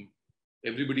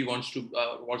 Everybody wants to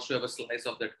have a slice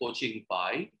of that coaching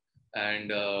pie, and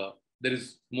there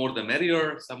is more the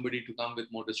merrier. Somebody to come with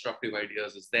more disruptive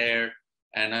ideas is there.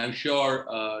 And I'm sure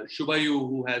Shubhayu,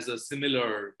 who has a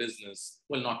similar business,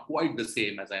 well, not quite the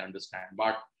same as I understand,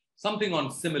 but something on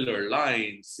similar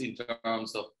lines in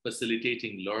terms of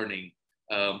facilitating learning.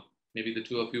 Maybe the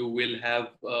two of you will have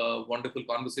wonderful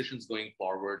conversations going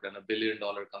forward and $1 billion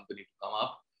company to come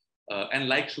up. And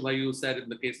like Shubhayu said in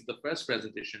the case of the first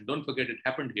presentation, don't forget it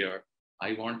happened here.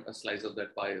 I want a slice of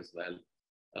that pie as well.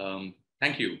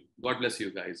 Thank you. God bless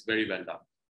you guys. Very well done.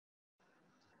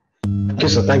 Thank you,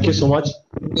 sir. Thank you so much.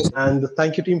 And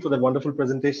thank you, team, for that wonderful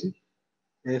presentation.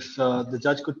 If the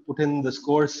judge could put in the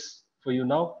scores for you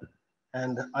now,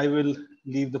 and I will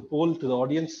leave the poll to the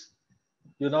audience.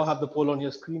 You now have the poll on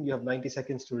your screen. You have 90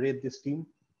 seconds to rate this team.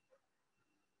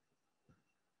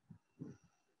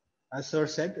 As sir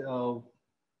said,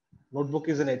 Notebook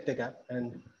is an EdTech app,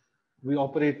 and we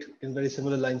operate in very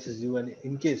similar lines as you. And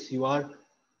in case you are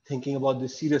thinking about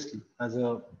this seriously as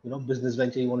a business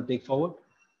venture you want to take forward,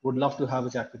 would love to have a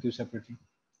chat with you separately.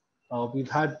 We've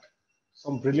had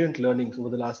some brilliant learnings over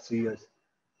the last 3 years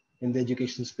in the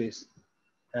education space.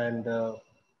 And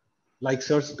like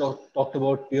sir talked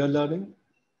about peer learning,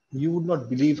 you would not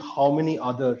believe how many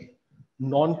other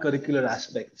non-curricular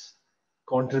aspects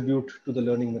contribute to the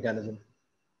learning mechanism.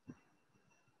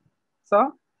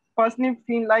 So, personally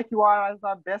feel like you are as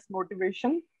our best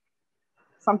motivation,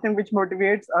 something which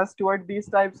motivates us toward these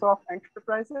types of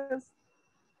enterprises.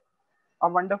 A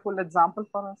wonderful example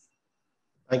for us.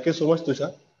 Thank you so much,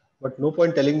 Tushar. But no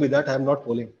point telling me that I am not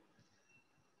polling.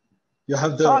 You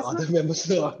have the other members.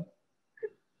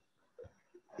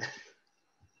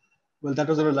 Well, that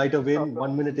was a lighter win.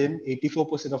 1 minute in,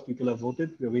 84% of people have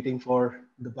voted. We're waiting for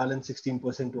the balance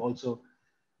 16% to also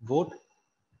vote.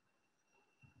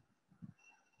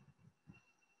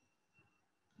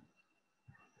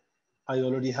 I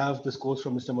already have the scores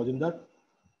from Mr. Majumdar.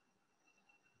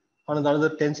 On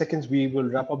another 10 seconds, we will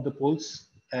wrap up the polls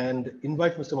and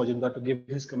invite Mr. Majumdar to give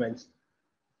his comments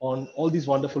on all these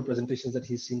wonderful presentations that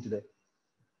he's seen today.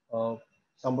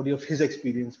 Somebody of his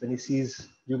experience, when he sees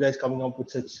you guys coming up with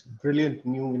such brilliant,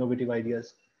 new, innovative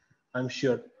ideas, I'm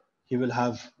sure he will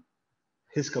have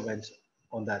his comments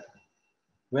on that.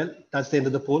 Well, that's the end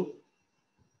of the poll.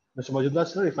 Mr. Majumdar,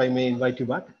 sir, if I may invite you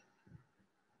back.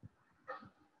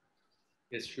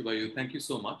 Yes, Shubhayu, thank you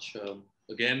so much.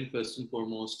 Again, first and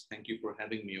foremost, thank you for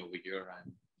having me over here.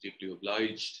 I'm deeply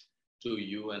obliged to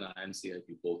you and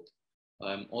IIMCIP both.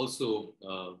 I'm also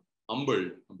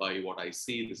humbled by what I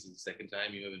see. This is the second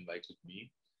time you have invited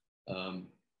me.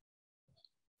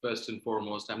 First and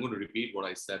foremost, I'm going to repeat what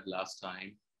I said last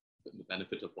time, for the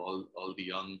benefit of all the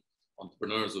young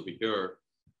entrepreneurs over here.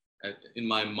 In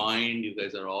my mind, you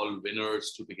guys are all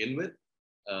winners to begin with.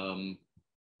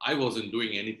 I wasn't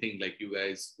doing anything like you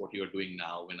guys, what you're doing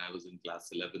now when I was in class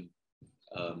 11.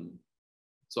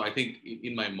 So I think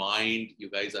in my mind, you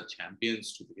guys are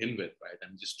champions to begin with, right?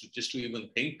 And just to even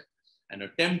think and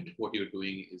attempt what you're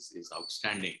doing is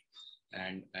outstanding.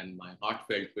 And my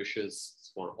heartfelt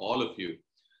wishes for all of you.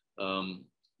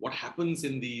 What happens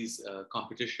in these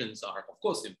competitions are, of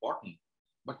course, important,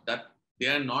 but that they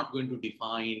are not going to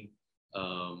define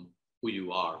who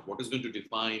you are. What is going to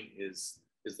define is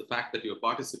the fact that you're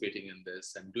participating in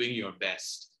this and doing your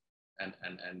best, and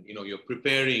you're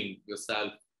preparing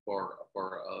yourself for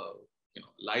a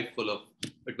life full of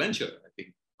adventure. I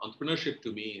think entrepreneurship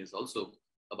to me is also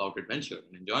about adventure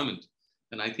and enjoyment,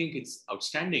 and I think it's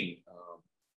outstanding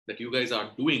that you guys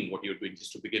are doing what you're doing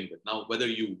just to begin with. Now, whether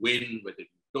you win, whether you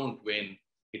don't win,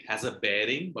 it has a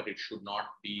bearing, but it should not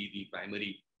be the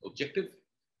primary objective.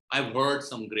 I've heard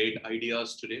some great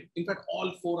ideas today. In fact,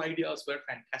 all 4 ideas were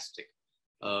fantastic.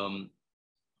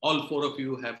 All 4 of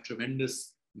you have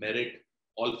tremendous merit.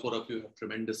 All 4 of you have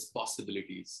tremendous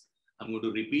possibilities. I'm going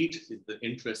to repeat in the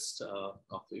interest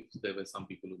of if there were some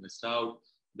people who missed out.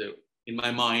 In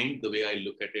my mind, the way I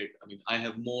look at it, I mean, I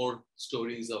have more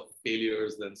stories of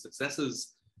failures than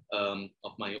successes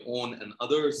of my own and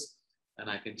others. And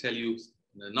I can tell you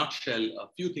in a nutshell, a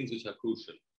few things which are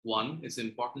crucial. One, it's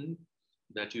important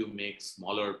that you make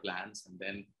smaller plans and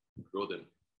then grow them.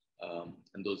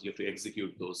 And those, you have to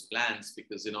execute those plans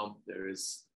because, you know, there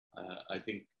is, I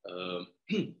think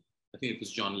it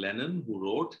was John Lennon who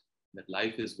wrote that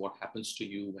life is what happens to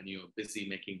you when you're busy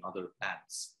making other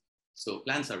plans. So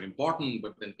plans are important,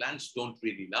 but then plans don't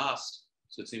really last.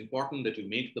 So it's important that you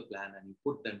make the plan and you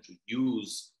put them to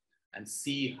use and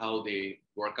see how they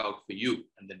work out for you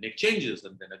and then make changes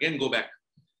and then again go back.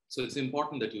 So it's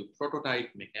important that you prototype,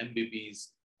 make MVPs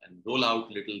and roll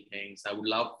out little things. I would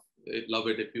love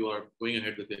it if you are going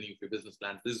ahead with any of your business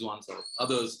plans, these ones or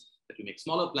others, that you make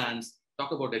smaller plans,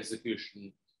 talk about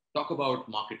execution, talk about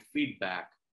market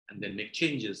feedback, and then make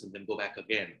changes and then go back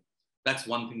again. That's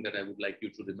one thing that I would like you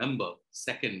to remember.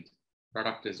 Second,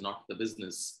 product is not the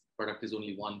business. Product is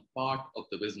only one part of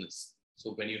the business.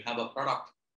 So when you have a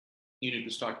product, you need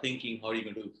to start thinking, how are you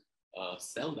going to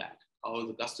sell that? How are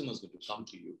the customers going to come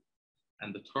to you?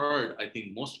 And the third, I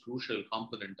think most crucial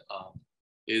component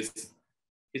is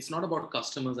it's not about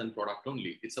customers and product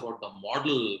only. It's about the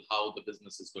model, how the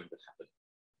business is going to happen,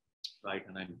 right?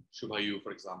 And I'm Shubhayu,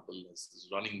 for example, is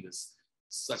running this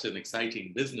such an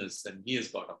exciting business, and he has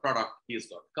got a product, he has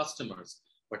got customers,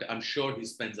 but I'm sure he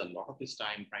spends a lot of his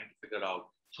time trying to figure out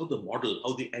how the model,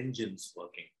 how the engine's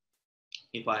working.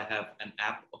 If I have an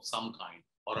app of some kind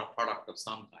or a product of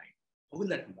some kind, how will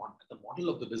the model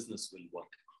of the business will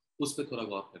work? Us pe thoda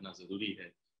gaur karna zaruri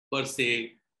hai. Per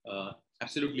se,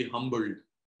 absolutely humbled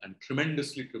and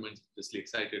tremendously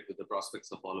excited with the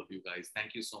prospects of all of you guys.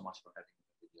 Thank you so much for having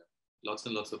me here. Lots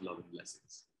and lots of love and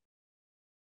blessings.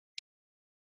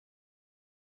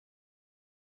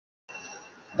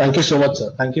 Thank you so much,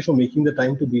 sir. Thank you for making the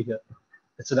time to be here.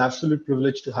 It's an absolute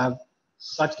privilege to have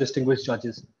such distinguished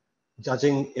judges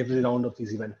judging every round of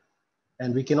this event.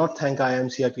 And we cannot thank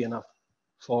IIMCIP enough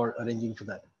for arranging for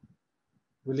that.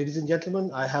 Well, ladies and gentlemen,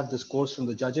 I have the scores from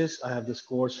the judges. I have the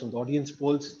scores from the audience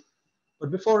polls. But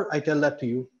before I tell that to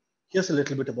you, here's a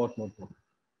little bit about Notebook.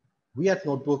 We at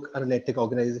Notebook are an edtech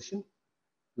organization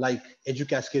like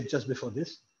EduCascade just before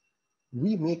this.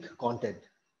 We make content.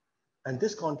 And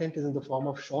this content is in the form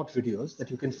of short videos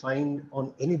that you can find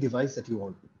on any device that you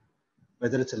want,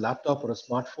 whether it's a laptop or a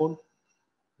smartphone.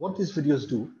 What these videos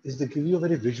do is they give you a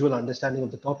very visual understanding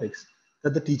of the topics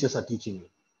that the teachers are teaching you.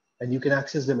 And you can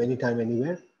access them anytime,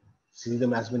 anywhere, see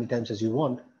them as many times as you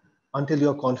want until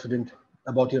you're confident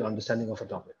about your understanding of a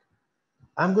topic.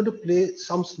 I'm going to play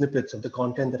some snippets of the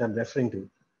content that I'm referring to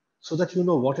so that you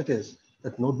know what it is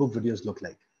that Notebook videos look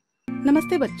like.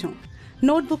 नमस्ते बच्चों,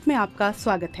 notebook में आपका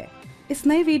स्वागत है। इस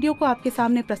नए video को आपके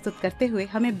सामने प्रस्तुत करते हुए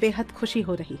हमें बेहद खुशी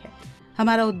हो रही है।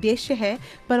 हमारा उद्देश्य है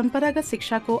परंपरागत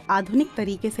शिक्षा को आधुनिक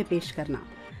तरीके से पेश करना,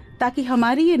 ताकि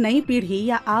हमारी ये नई पीढ़ी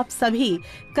या आप सभी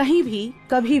कहीं भी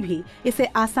कभी भी इसे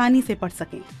आसानी से पढ़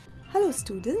सकें। Hello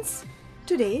students,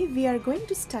 today we are going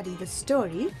to study the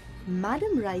story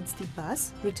Madam Rides the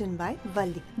Bus, written by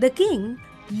Valli. The king,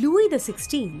 Louis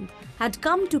XVI, had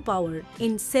come to power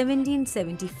in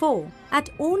 1774 at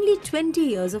only 20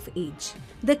 years of age.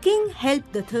 The king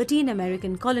helped the 13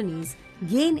 American colonies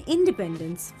gain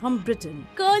independence from Britain.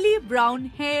 Curly brown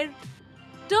hair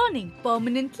turning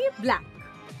permanently black.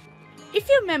 If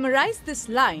you memorize this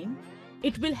line,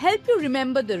 it will help you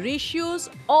remember the ratios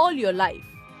all your life.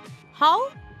 How?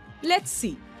 Let's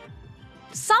see.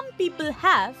 Some people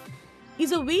have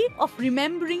is a way of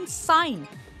remembering sine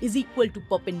is equal to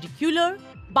perpendicular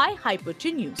by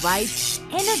hypotenuse. Provides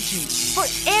energy for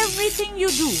everything you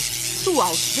do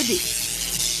throughout the day.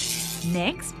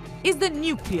 Next is the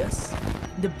nucleus,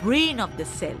 the brain of the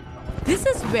cell. This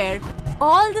is where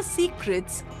all the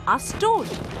secrets are stored.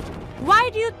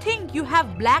 Why do you think you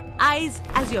have black eyes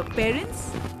as your parents?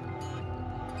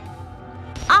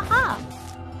 Aha!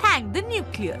 Thank the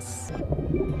nucleus.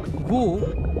 Whoa!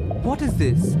 What is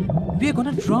this? We are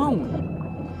gonna drown.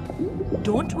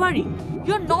 Don't worry,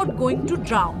 you're not going to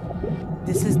drown.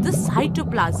 This is the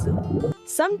cytoplasm.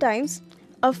 Sometimes,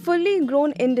 a fully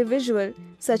grown individual,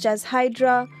 such as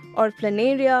Hydra or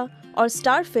Planaria or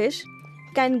starfish,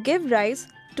 can give rise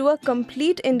to a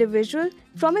complete individual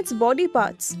from its body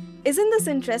parts. Isn't this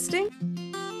interesting?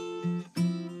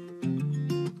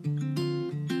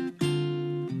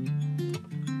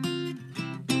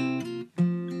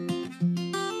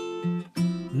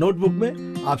 Notebook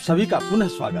में आप सभी का पुनः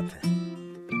स्वागत है।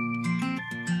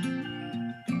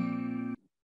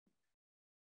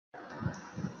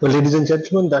 Well, ladies and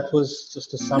gentlemen, that was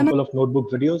just a sample of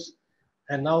notebook videos.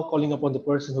 And now calling upon the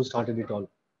person who started it all.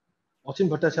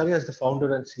 Achin Bhattacharya is the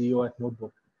founder and CEO at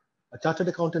Notebook. A chartered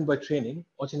accountant by training,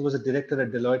 Achin was a director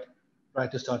at Deloitte prior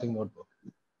to starting Notebook.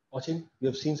 Achin, we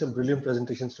have seen some brilliant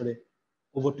presentations today.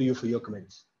 Over to you for your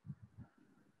comments.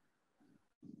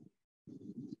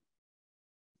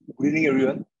 Good evening,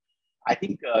 everyone. I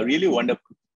think really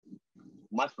wonderful.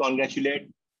 Must congratulate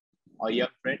our young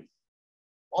friends,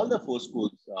 all the 4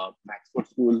 schools, Maxfort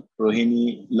School,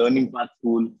 Rohini, Learning Path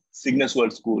School, Cygnus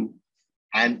World School,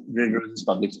 and Red Roses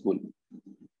Public School.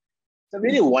 Some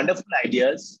really wonderful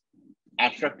ideas,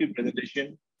 attractive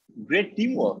presentation, great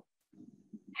teamwork,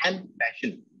 and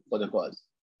passion for the cause.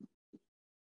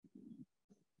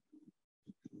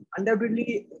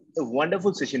 Undoubtedly, a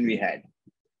wonderful session we had.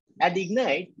 At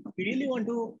Ignite, we really want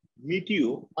to meet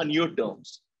you on your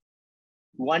terms.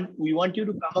 We want you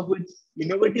to come up with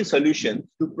innovative solutions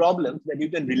to problems that you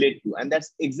can relate to. And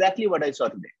that's exactly what I saw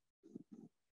today.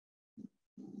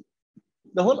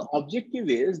 The whole objective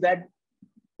is that,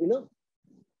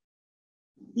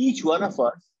 each one of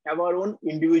us have our own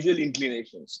individual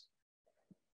inclinations.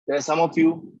 There are some of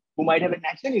you who might have a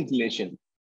natural inclination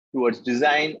towards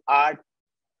design, art,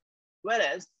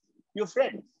 whereas your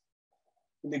friends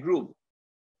in the group,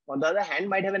 on the other hand,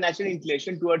 might have a natural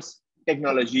inclination towards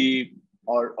technology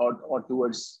or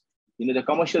towards the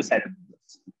commercial side of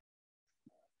business.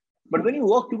 But when you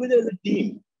work together as a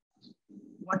team,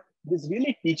 what this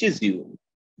really teaches you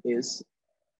is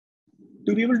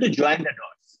to be able to join the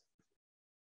dots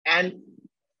and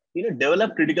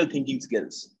develop critical thinking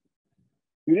skills.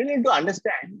 You really need to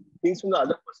understand things from the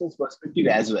other person's perspective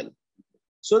as well,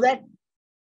 so that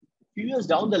a few years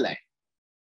down the line,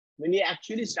 when you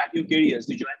actually start your careers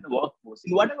to join the workforce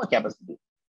in whatever capacity,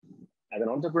 as an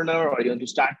entrepreneur, or you want to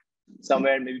start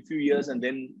somewhere maybe a few years and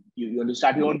then you want to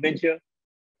start your own venture,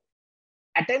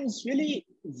 at times it's really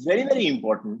very, very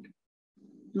important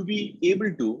to be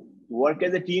able to work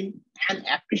as a team and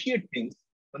appreciate things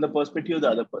from the perspective of the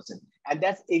other person. And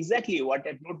that's exactly what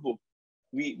at Notebook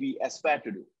we aspire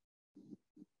to do.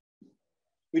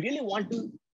 We really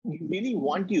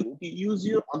want you to use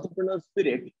your entrepreneurial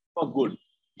spirit for good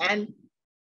and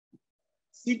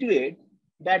see to it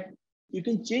that you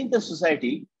can change the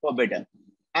society for better.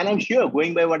 And I'm sure,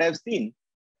 going by what I've seen,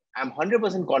 I'm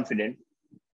 100% confident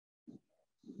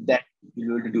that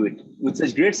you'll be able to do it with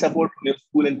such great support from your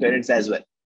school and parents as well.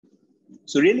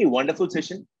 So really wonderful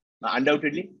session,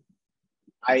 undoubtedly.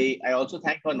 I also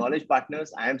thank our knowledge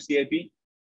partners, IIMCIP,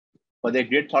 for their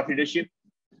great thought leadership.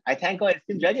 I thank our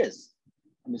esteemed judges,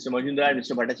 Mr. Majumdar,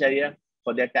 Mr. Bhattacharya,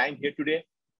 for their time here today,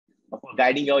 for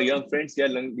guiding our young friends,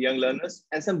 young learners,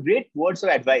 and some great words of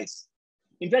advice.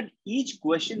 In fact, each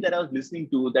question that I was listening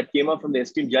to that came up from the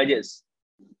esteemed judges,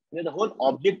 the whole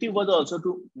objective was also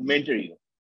to mentor you.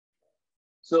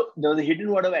 So there was a hidden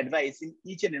word of advice in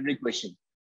each and every question.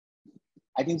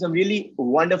 I think some really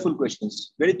wonderful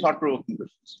questions, very thought-provoking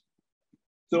questions.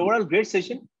 So overall, great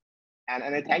session. And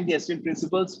I thank the esteemed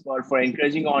principals for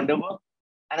encouraging our endeavor.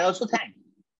 And I also thank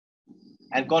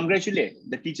and congratulate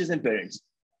the teachers and parents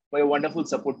for your wonderful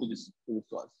support to this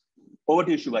cause. Over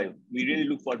to you, Shubhayu. We really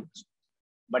look forward to this.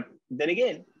 But then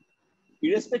again,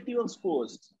 irrespective of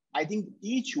scores, I think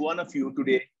each one of you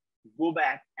today go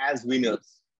back as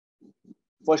winners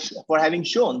for having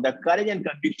shown the courage and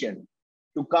conviction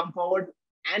to come forward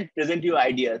and present your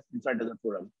ideas in front of the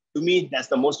forum. To me, that's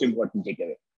the most important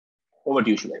takeaway. Over to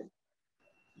you, Shubhayu.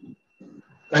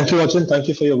 Thank you, Achin. Thank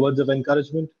you for your words of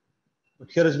encouragement. But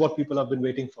here is what people have been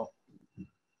waiting for.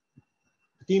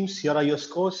 The teams, here are your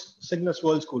scores. Cygnus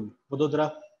World School,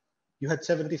 Vadodara, you had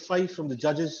 75 from the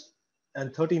judges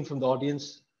and 13 from the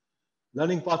audience.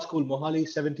 Learning Path School, Mohali,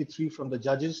 73 from the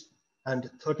judges and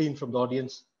 13 from the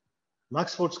audience.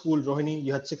 Maxfort School, Rohini,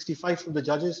 you had 65 from the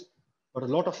judges, but a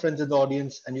lot of friends in the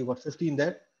audience, and you got 15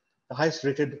 there, the highest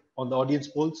rated on the audience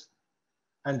polls.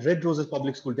 And Red Roses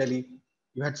Public School, Delhi,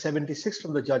 you had 76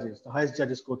 from the judges, the highest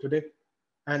judges score today,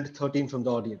 and 13 from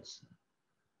the audience.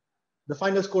 The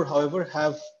final score, however,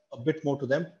 have a bit more to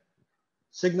them.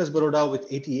 Cygnus Baroda with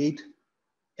 88,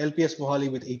 LPS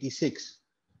Mohali with 86.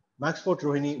 Maxfort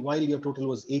Rohini, while your total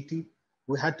was 80,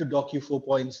 we had to dock you 4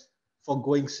 points for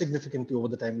going significantly over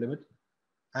the time limit.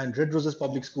 And Red Roses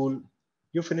Public School,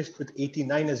 you finished with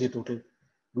 89 as your total.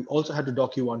 We also had to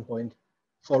dock you 1 point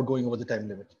for going over the time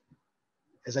limit.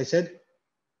 As I said,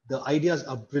 the ideas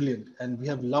are brilliant and we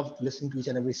have loved listening to each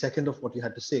and every second of what you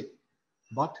had to say.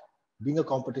 But being a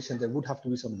competition, there would have to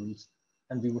be some rules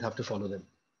and we would have to follow them.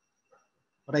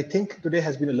 But I think today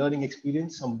has been a learning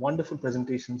experience, some wonderful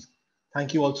presentations.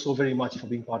 Thank you all so very much for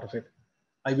being part of it.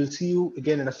 I will see you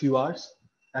again in a few hours.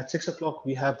 At 6 o'clock,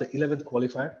 we have the 11th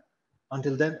qualifier.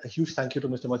 Until then, a huge thank you to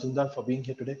Mr. Majumdar for being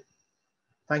here today.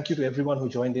 Thank you to everyone who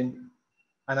joined in,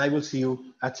 and I will see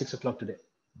you at 6 o'clock today.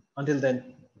 Until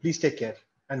then, please take care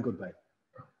and goodbye.